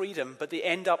for freedom, but they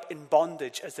end up in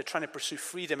bondage as they're trying to pursue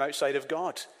freedom outside of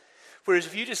God. Whereas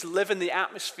if you just live in the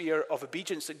atmosphere of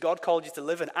obedience that God called you to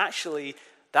live in, actually,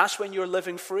 that's when you're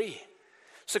living free.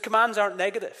 So commands aren't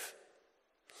negative.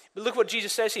 But look what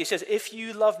Jesus says here. He says, if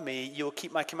you love me, you will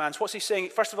keep my commands. What's he saying?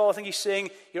 First of all, I think he's saying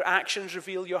your actions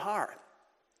reveal your heart.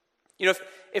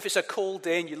 If it's a cold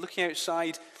day and you're looking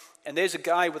outside and there's a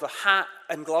guy with a hat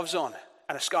and gloves on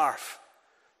and a scarf.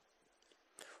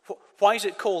 Why is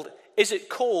it cold? Is it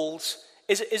cold?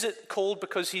 Is it cold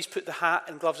because he's put the hat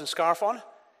and gloves and scarf on?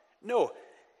 No.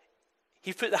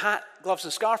 He put the hat, gloves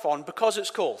and scarf on because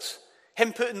it's cold.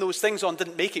 Him putting those things on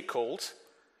didn't make it cold.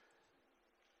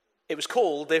 It was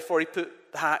cold, therefore he put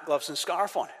the hat, gloves, and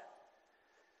scarf on.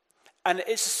 And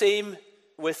it's the same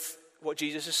with what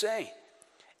Jesus is saying.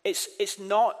 It's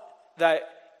not that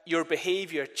your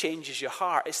behavior changes your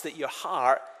heart. It's that your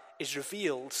heart is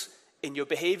revealed in your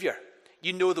behavior.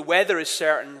 You know the weather is a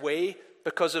certain way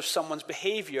because of someone's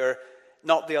behavior,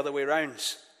 not the other way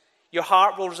around. Your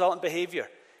heart will result in behavior.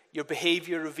 Your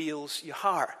behavior reveals your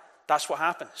heart. That's what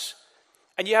happens.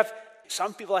 And you have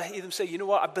some people, I hear them say, you know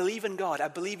what, I believe in God. I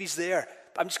believe he's there.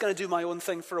 But I'm just going to do my own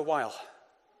thing for a while.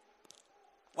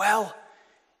 Well,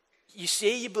 you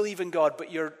say you believe in God,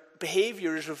 but your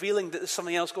behavior is revealing that there's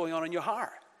something else going on in your heart.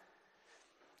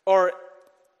 Or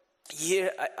you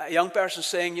hear a young person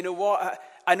saying, you know what,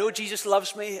 I know Jesus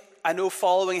loves me. I know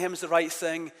following him is the right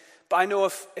thing. But I know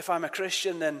if I'm a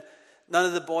Christian, then none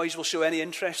of the boys will show any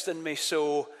interest in me.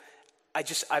 So I've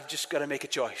just got to make a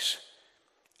choice.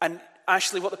 And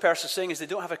actually, what the person's saying is they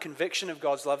don't have a conviction of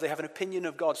God's love. They have an opinion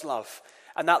of God's love.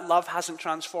 And that love hasn't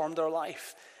transformed their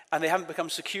life. And they haven't become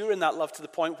secure in that love to the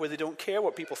point where they don't care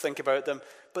what people think about them,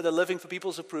 but they're living for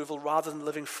people's approval rather than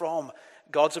living from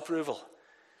God's approval.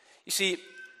 You see,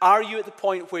 are you at the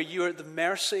point where you're at the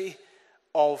mercy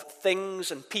of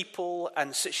things and people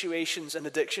and situations and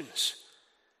addictions?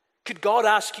 Could God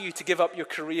ask you to give up your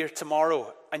career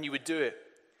tomorrow and you would do it?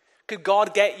 Could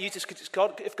God get you to,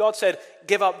 if God said,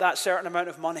 give up that certain amount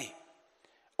of money,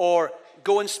 or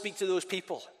go and speak to those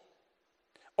people,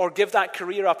 or give that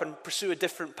career up and pursue a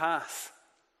different path,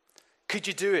 could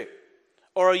you do it?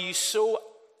 Or are you so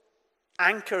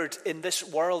anchored in this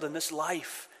world, in this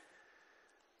life,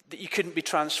 that you couldn't be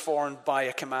transformed by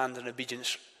a command and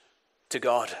obedience to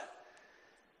God?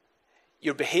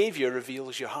 Your behavior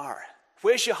reveals your heart.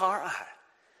 Where's your heart at?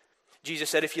 Jesus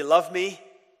said, if you love me,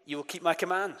 you will keep my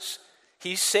commands.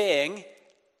 He's saying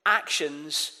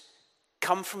actions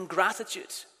come from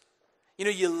gratitude.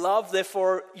 You love,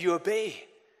 therefore you obey.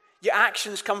 Your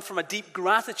actions come from a deep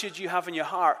gratitude you have in your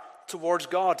heart towards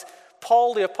God.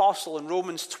 Paul the apostle in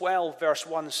Romans 12 verse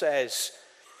 1 says,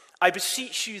 I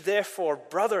beseech you therefore,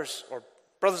 brothers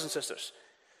and sisters,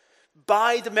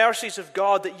 by the mercies of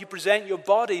God, that you present your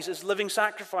bodies as living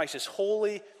sacrifices,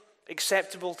 holy,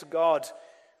 acceptable to God,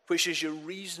 which is your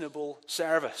reasonable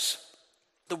service.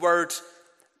 The word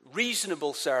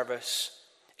reasonable service,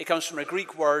 it comes from a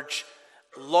Greek word,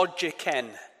 logiken,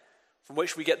 from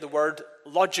which we get the word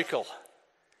logical.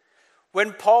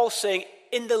 When Paul's saying,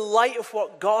 in the light of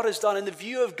what God has done, in the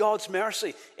view of God's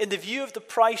mercy, in the view of the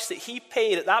price that he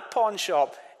paid at that pawn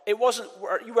shop, you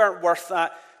weren't worth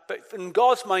that, but in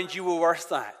God's mind, you were worth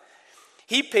that.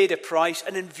 He paid a price,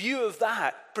 and in view of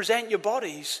that, present your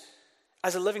bodies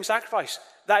as a living sacrifice.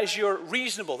 That is your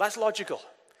reasonable, that's logical.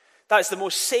 That's the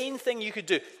most sane thing you could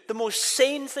do. The most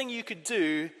sane thing you could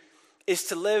do is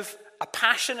to live a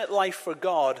passionate life for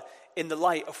God in the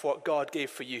light of what God gave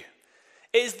for you.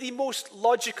 It is the most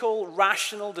logical,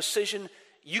 rational decision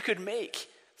you could make,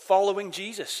 following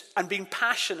Jesus and being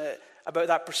passionate about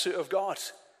that pursuit of God.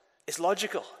 It's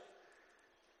logical.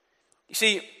 You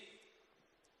see,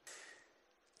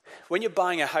 when you're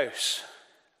buying a house,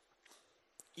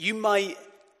 you might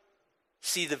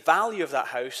see the value of that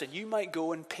house and you might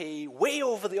go and pay way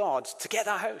over the odds to get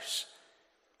that house.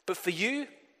 But for you,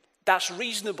 that's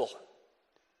reasonable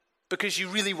because you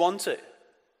really want it.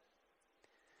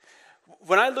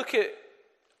 When I look at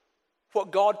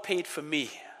what God paid for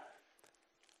me,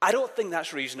 I don't think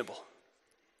that's reasonable.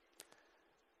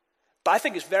 But I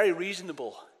think it's very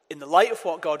reasonable in the light of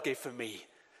what God gave for me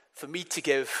to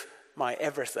give my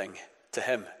everything to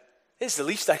him. It's the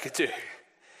least I could do.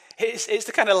 It's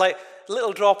the kind of like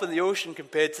little drop in the ocean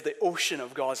compared to the ocean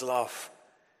of God's love.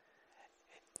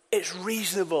 It's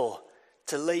reasonable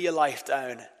to lay your life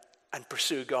down and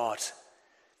pursue God.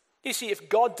 You see, if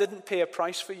God didn't pay a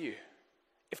price for you,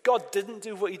 if God didn't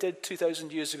do what he did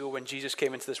 2,000 years ago when Jesus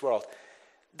came into this world,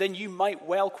 then you might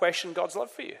well question God's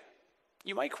love for you.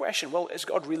 You might question, well, does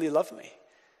God really love me?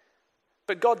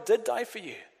 But God did die for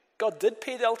you. God did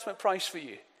pay the ultimate price for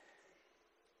you.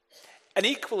 And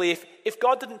equally, if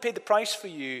God didn't pay the price for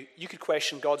you, you could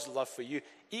question God's love for you.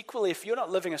 Equally, if you're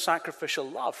not living a sacrificial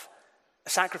life,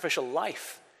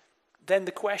 then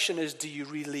the question is, do you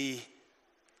really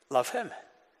love him?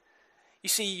 You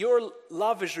see, your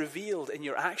love is revealed in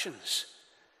your actions.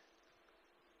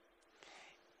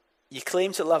 You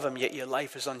claim to love him, yet your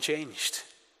life is unchanged.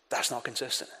 That's not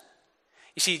consistent.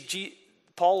 You see,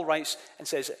 Paul writes and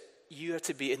says, you are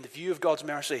to be, in the view of God's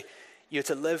mercy, you are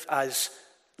to live as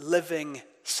living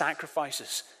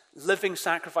sacrifices. Living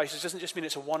sacrifices doesn't just mean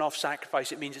it's a one-off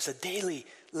sacrifice. It means it's a daily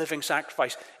living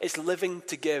sacrifice. It's living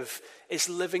to give. It's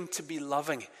living to be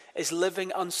loving. It's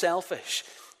living unselfish.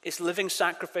 It's living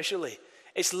sacrificially.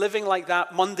 It's living like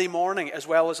that Monday morning as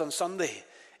well as on Sunday.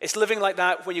 It's living like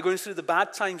that when you're going through the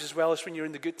bad times as well as when you're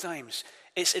in the good times.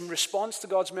 It's in response to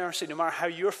God's mercy, no matter how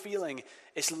you're feeling,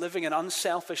 it's living an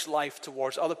unselfish life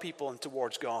towards other people and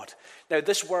towards God. Now,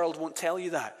 this world won't tell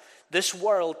you that. This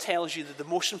world tells you that the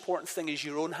most important thing is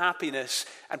your own happiness,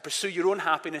 and pursue your own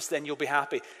happiness, then you'll be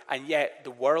happy. And yet,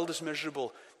 the world is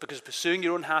miserable because pursuing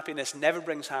your own happiness never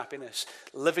brings happiness.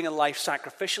 Living a life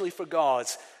sacrificially for God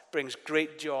brings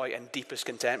great joy and deepest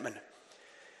contentment.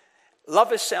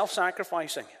 Love is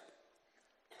self-sacrificing,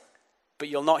 but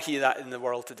you'll not hear that in the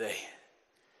world today.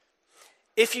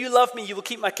 If you love me, you will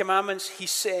keep my commandments.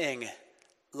 He's saying,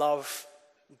 love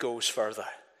goes further.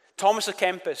 Thomas à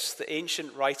Kempis, the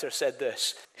ancient writer, said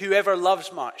this: whoever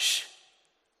loves much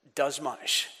does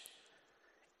much.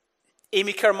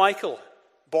 Amy Carmichael,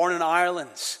 born in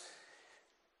Ireland,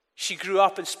 she grew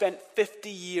up and spent 50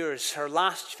 years, her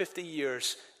last 50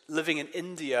 years, living in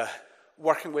India,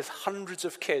 working with hundreds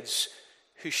of kids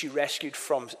who she rescued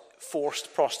from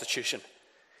forced prostitution.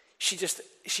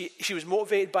 She was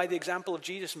motivated by the example of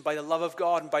Jesus and by the love of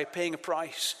God and by paying a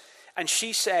price. And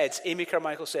she said, Amy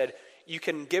Carmichael said, you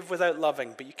can give without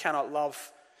loving, but you cannot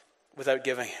love without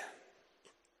giving.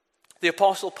 The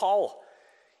Apostle Paul,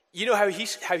 you know how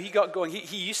he got going.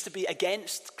 He used to be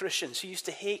against Christians. He used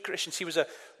to hate Christians. He was a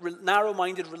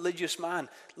narrow-minded religious man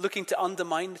looking to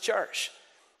undermine the church.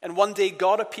 And one day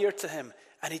God appeared to him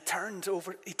and he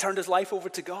turned his life over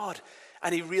to God,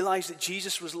 and he realized that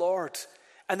Jesus was Lord.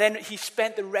 And then he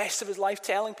spent the rest of his life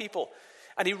telling people.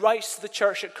 And he writes to the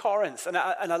church at Corinth. And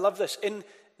I love this. In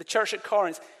the church at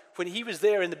Corinth, when he was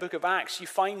there in the book of Acts, you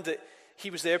find that he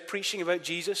was there preaching about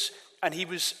Jesus. And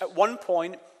at one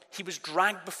point, he was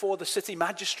dragged before the city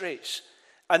magistrates.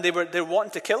 And they were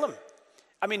wanting to kill him.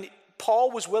 I mean,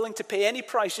 Paul was willing to pay any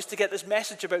price just to get this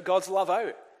message about God's love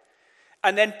out.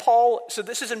 And then so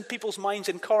this is in people's minds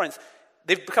in Corinth.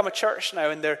 They've become a church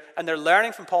now, and they're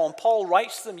learning from Paul. And Paul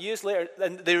writes to them years later,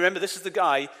 and they remember this is the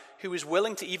guy who was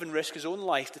willing to even risk his own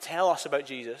life to tell us about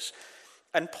Jesus.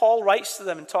 And Paul writes to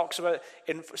them and talks about,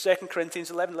 in 2 Corinthians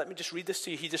 11, let me just read this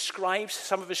to you. He describes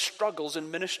some of his struggles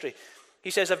in ministry. He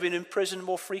says, I've been in prison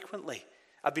more frequently.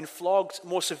 I've been flogged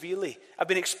more severely. I've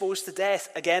been exposed to death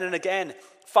again and again.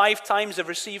 5 times I've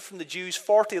received from the Jews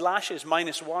 40 lashes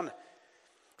minus 1.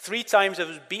 3 times I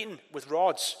was beaten with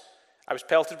rods. I was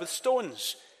pelted with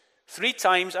stones. 3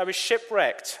 times I was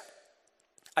shipwrecked.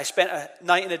 I spent a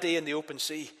night and a day in the open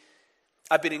sea.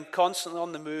 I've been constantly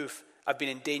on the move. I've been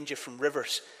in danger from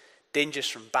rivers, dangers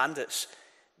from bandits,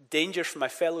 danger from my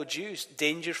fellow Jews,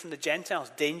 danger from the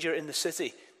Gentiles, danger in the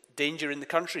city, danger in the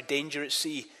country, danger at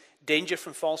sea, danger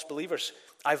from false believers.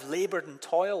 I've labored and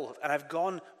toiled, and I've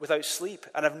gone without sleep,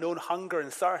 and I've known hunger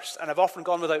and thirst, and I've often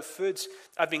gone without food.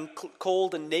 I've been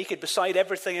cold and naked. Beside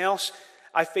everything else,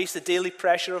 I face the daily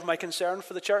pressure of my concern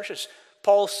for the churches.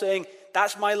 Paul's saying,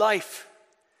 that's my life.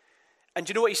 And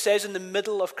do you know what he says in the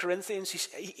middle of Corinthians?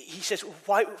 He says,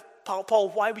 why, Paul,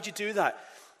 why would you do that?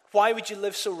 Why would you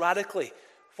live so radically?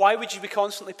 Why would you be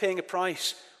constantly paying a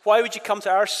price? Why would you come to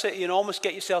our city and almost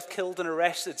get yourself killed and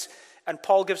arrested? And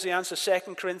Paul gives the answer,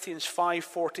 2 Corinthians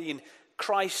 5:14.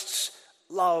 Christ's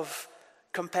love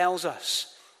compels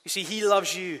us. You see, he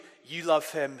loves you. You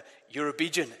love him. You're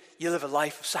obedient. You live a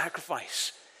life of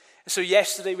sacrifice. And so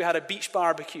yesterday we had a beach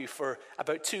barbecue for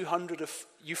about 200 of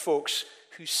you folks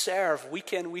who serve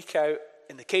week in, week out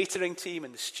in the catering team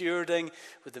and the stewarding,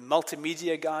 with the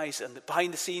multimedia guys and the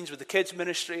behind the scenes with the kids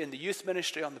ministry and the youth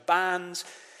ministry on the bands,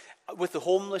 with the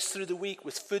homeless through the week,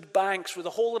 with food banks, with a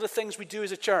whole lot of things we do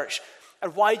as a church.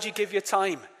 And why do you give your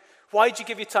time? Why do you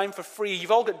give your time for free?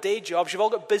 You've all got day jobs. You've all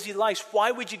got busy lives.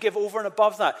 Why would you give over and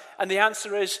above that? And the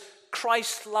answer is,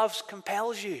 Christ's love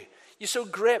compels you. You're so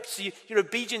gripped. Your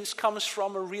obedience comes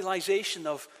from a realization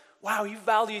of, wow, you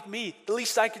valued me. The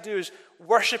least I could do is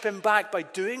worship him back by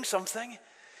doing something.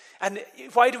 And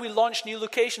why do we launch new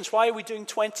locations? Why are we doing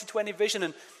 2020 vision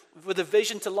and with a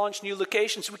vision to launch new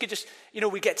locations? We could just,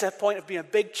 we get to a point of being a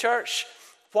big church.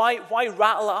 Why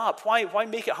rattle it up? Why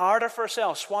make it harder for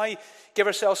ourselves? Why give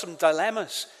ourselves some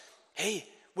dilemmas? Hey,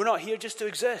 we're not here just to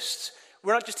exist.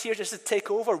 We're not just here just to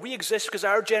take over. We exist because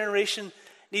our generation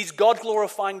needs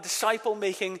God-glorifying,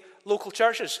 disciple-making local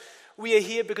churches. We are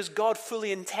here because God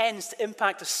fully intends to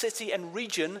impact a city and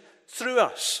region through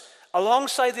us.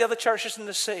 Alongside the other churches in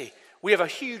the city, we have a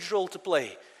huge role to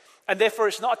play. And therefore,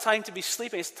 it's not a time to be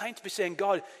sleeping. It's time to be saying,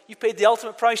 God, you paid the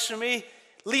ultimate price for me.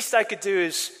 Least I could do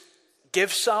is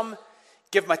give some,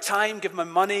 give my time, give my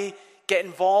money, get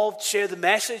involved, share the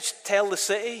message, tell the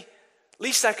city.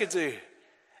 Least I could do.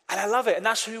 And I love it. And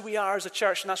that's who we are as a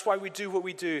church. And that's why we do what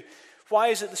we do. Why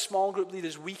is it the small group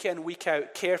leaders, week in, week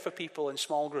out, care for people in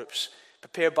small groups,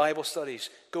 prepare Bible studies,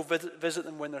 go visit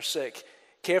them when they're sick,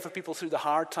 care for people through the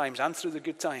hard times and through the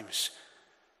good times?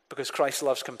 Because Christ's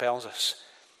love compels us.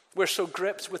 We're so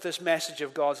gripped with this message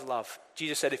of God's love.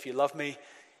 Jesus said, if you love me,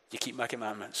 you keep my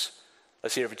commandments.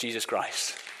 Let's hear it for Jesus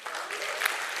Christ.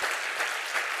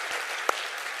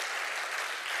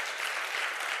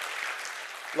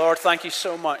 Lord, thank you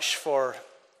so much for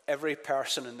every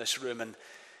person in this room. And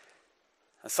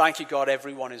thank you, God,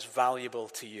 everyone is valuable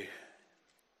to you.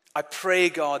 I pray,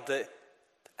 God, that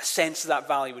a sense of that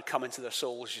value would come into their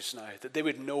souls just now, that they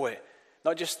would know it,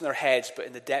 not just in their heads, but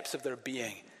in the depths of their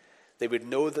being. They would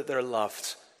know that they're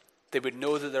loved. They would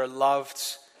know that they're loved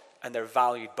and they're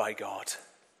valued by God.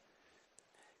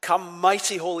 Come,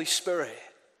 mighty Holy Spirit,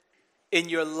 in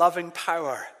your loving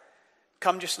power.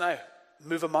 Come just now.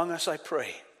 Move among us, I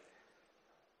pray.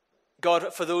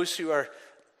 God, for those who are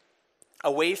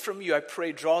away from you, I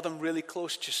pray, draw them really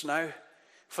close just now.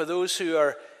 For those who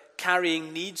are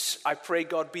carrying needs, I pray,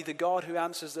 God, be the God who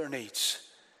answers their needs.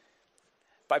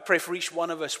 But I pray for each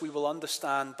one of us, we will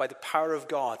understand by the power of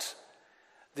God,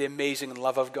 the amazing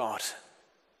love of God.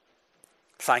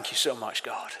 Thank you so much,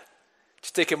 God.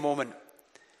 Just take a moment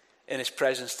in his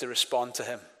presence to respond to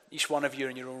him. Each one of you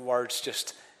in your own words,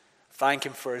 just thank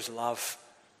him for his love.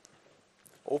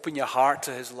 Open your heart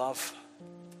to his love.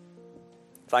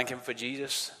 Thank him for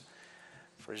Jesus,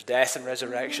 for his death and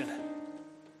resurrection.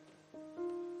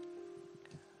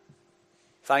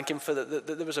 Thank him for that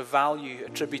there was a value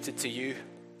attributed to you,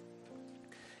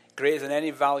 greater than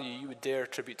any value you would dare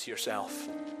attribute to yourself.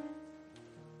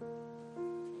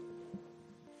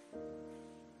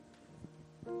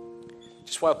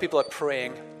 Just while people are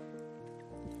praying,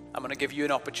 I'm going to give you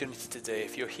an opportunity today,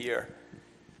 if you're here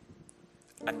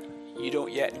and you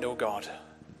don't yet know God.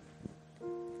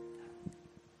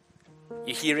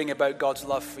 You're hearing about God's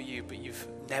love for you, but you've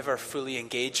never fully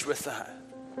engaged with that.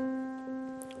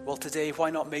 Well, today, why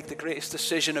not make the greatest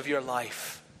decision of your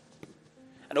life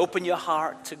and open your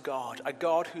heart to God, a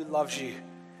God who loves you,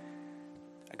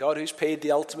 a God who's paid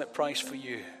the ultimate price for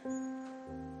you,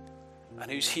 and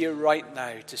who's here right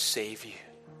now to save you.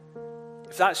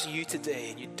 If that's you today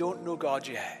and you don't know God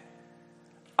yet,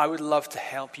 I would love to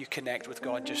help you connect with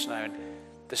God just now. And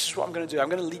this is what I'm going to do. I'm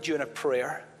going to lead you in a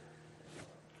prayer.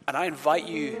 And I invite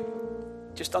you,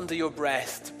 just under your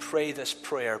breath, to pray this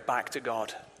prayer back to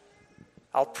God.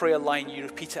 I'll pray a line. You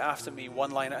repeat it after me, one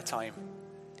line at a time.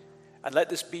 And let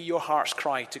this be your heart's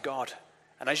cry to God.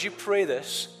 And as you pray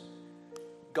this,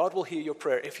 God will hear your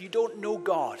prayer. If you don't know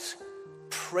God,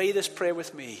 pray this prayer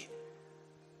with me.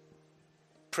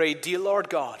 Pray, dear Lord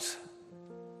God,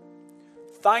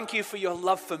 thank you for your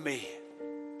love for me.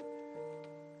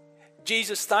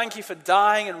 Jesus, thank you for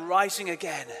dying and rising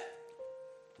again.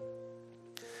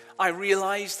 I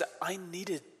realized that I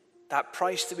needed that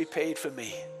price to be paid for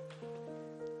me.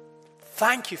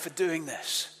 Thank you for doing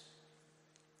this.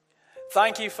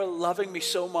 Thank you for loving me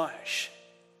so much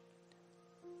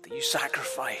that you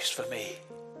sacrificed for me.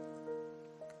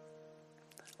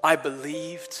 I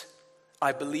believe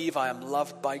I am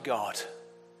loved by God.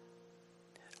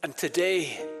 And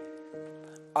today,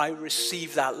 I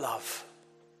receive that love.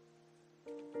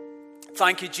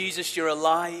 Thank you, Jesus, you're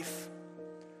alive,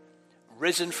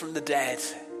 risen from the dead.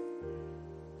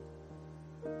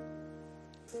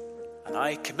 And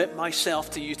I commit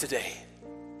myself to you today.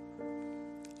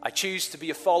 I choose to be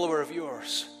a follower of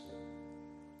yours.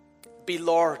 Be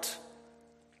Lord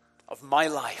of my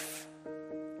life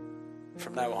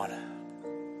from now on.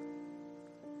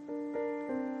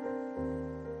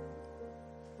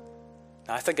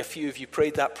 Now, I think a few of you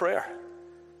prayed that prayer.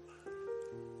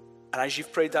 And as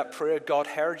you've prayed that prayer, God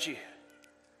heard you.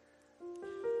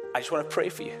 I just want to pray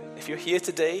for you. If you're here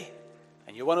today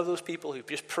and you're one of those people who've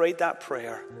just prayed that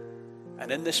prayer,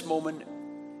 and in this moment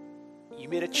you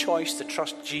made a choice to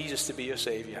trust Jesus to be your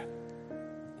Savior,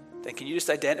 then can you just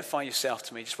identify yourself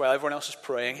to me just while everyone else is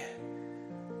praying,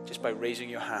 just by raising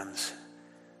your hands,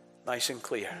 nice and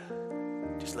clear.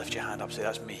 Just lift your hand up, say,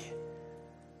 that's me.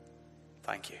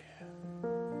 Thank you.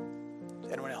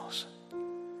 Is anyone else?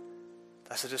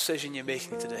 That's a decision you're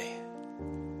making today.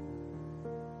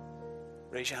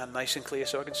 Raise your hand nice and clear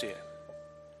so I can see it.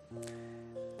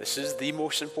 This is the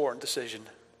most important decision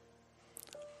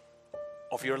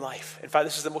of your life. In fact,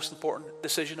 this is the most important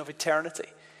decision of eternity.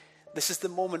 This is the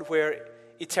moment where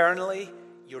eternally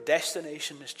your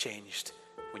destination is changed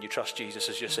when you trust Jesus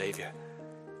as your Savior.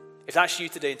 If that's you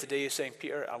today, and today you're saying,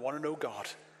 Peter, I want to know God,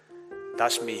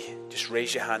 that's me. Just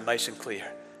raise your hand nice and clear.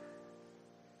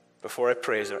 Before I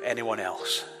pray, is there anyone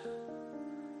else?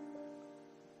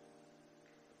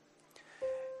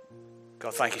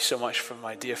 God, thank you so much for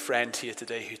my dear friend here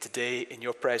today, who today in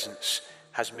your presence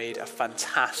has made a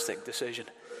fantastic decision.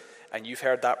 And you've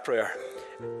heard that prayer.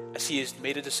 As he has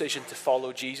made a decision to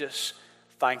follow Jesus,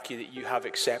 thank you that you have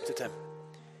accepted him.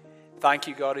 Thank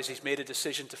you, God, as he's made a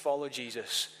decision to follow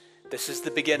Jesus. This is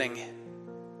the beginning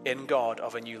in God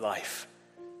of a new life.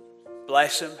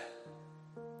 Bless him,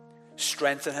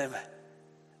 strengthen him,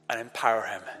 and empower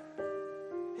him.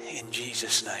 In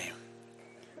Jesus' name,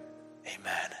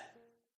 amen.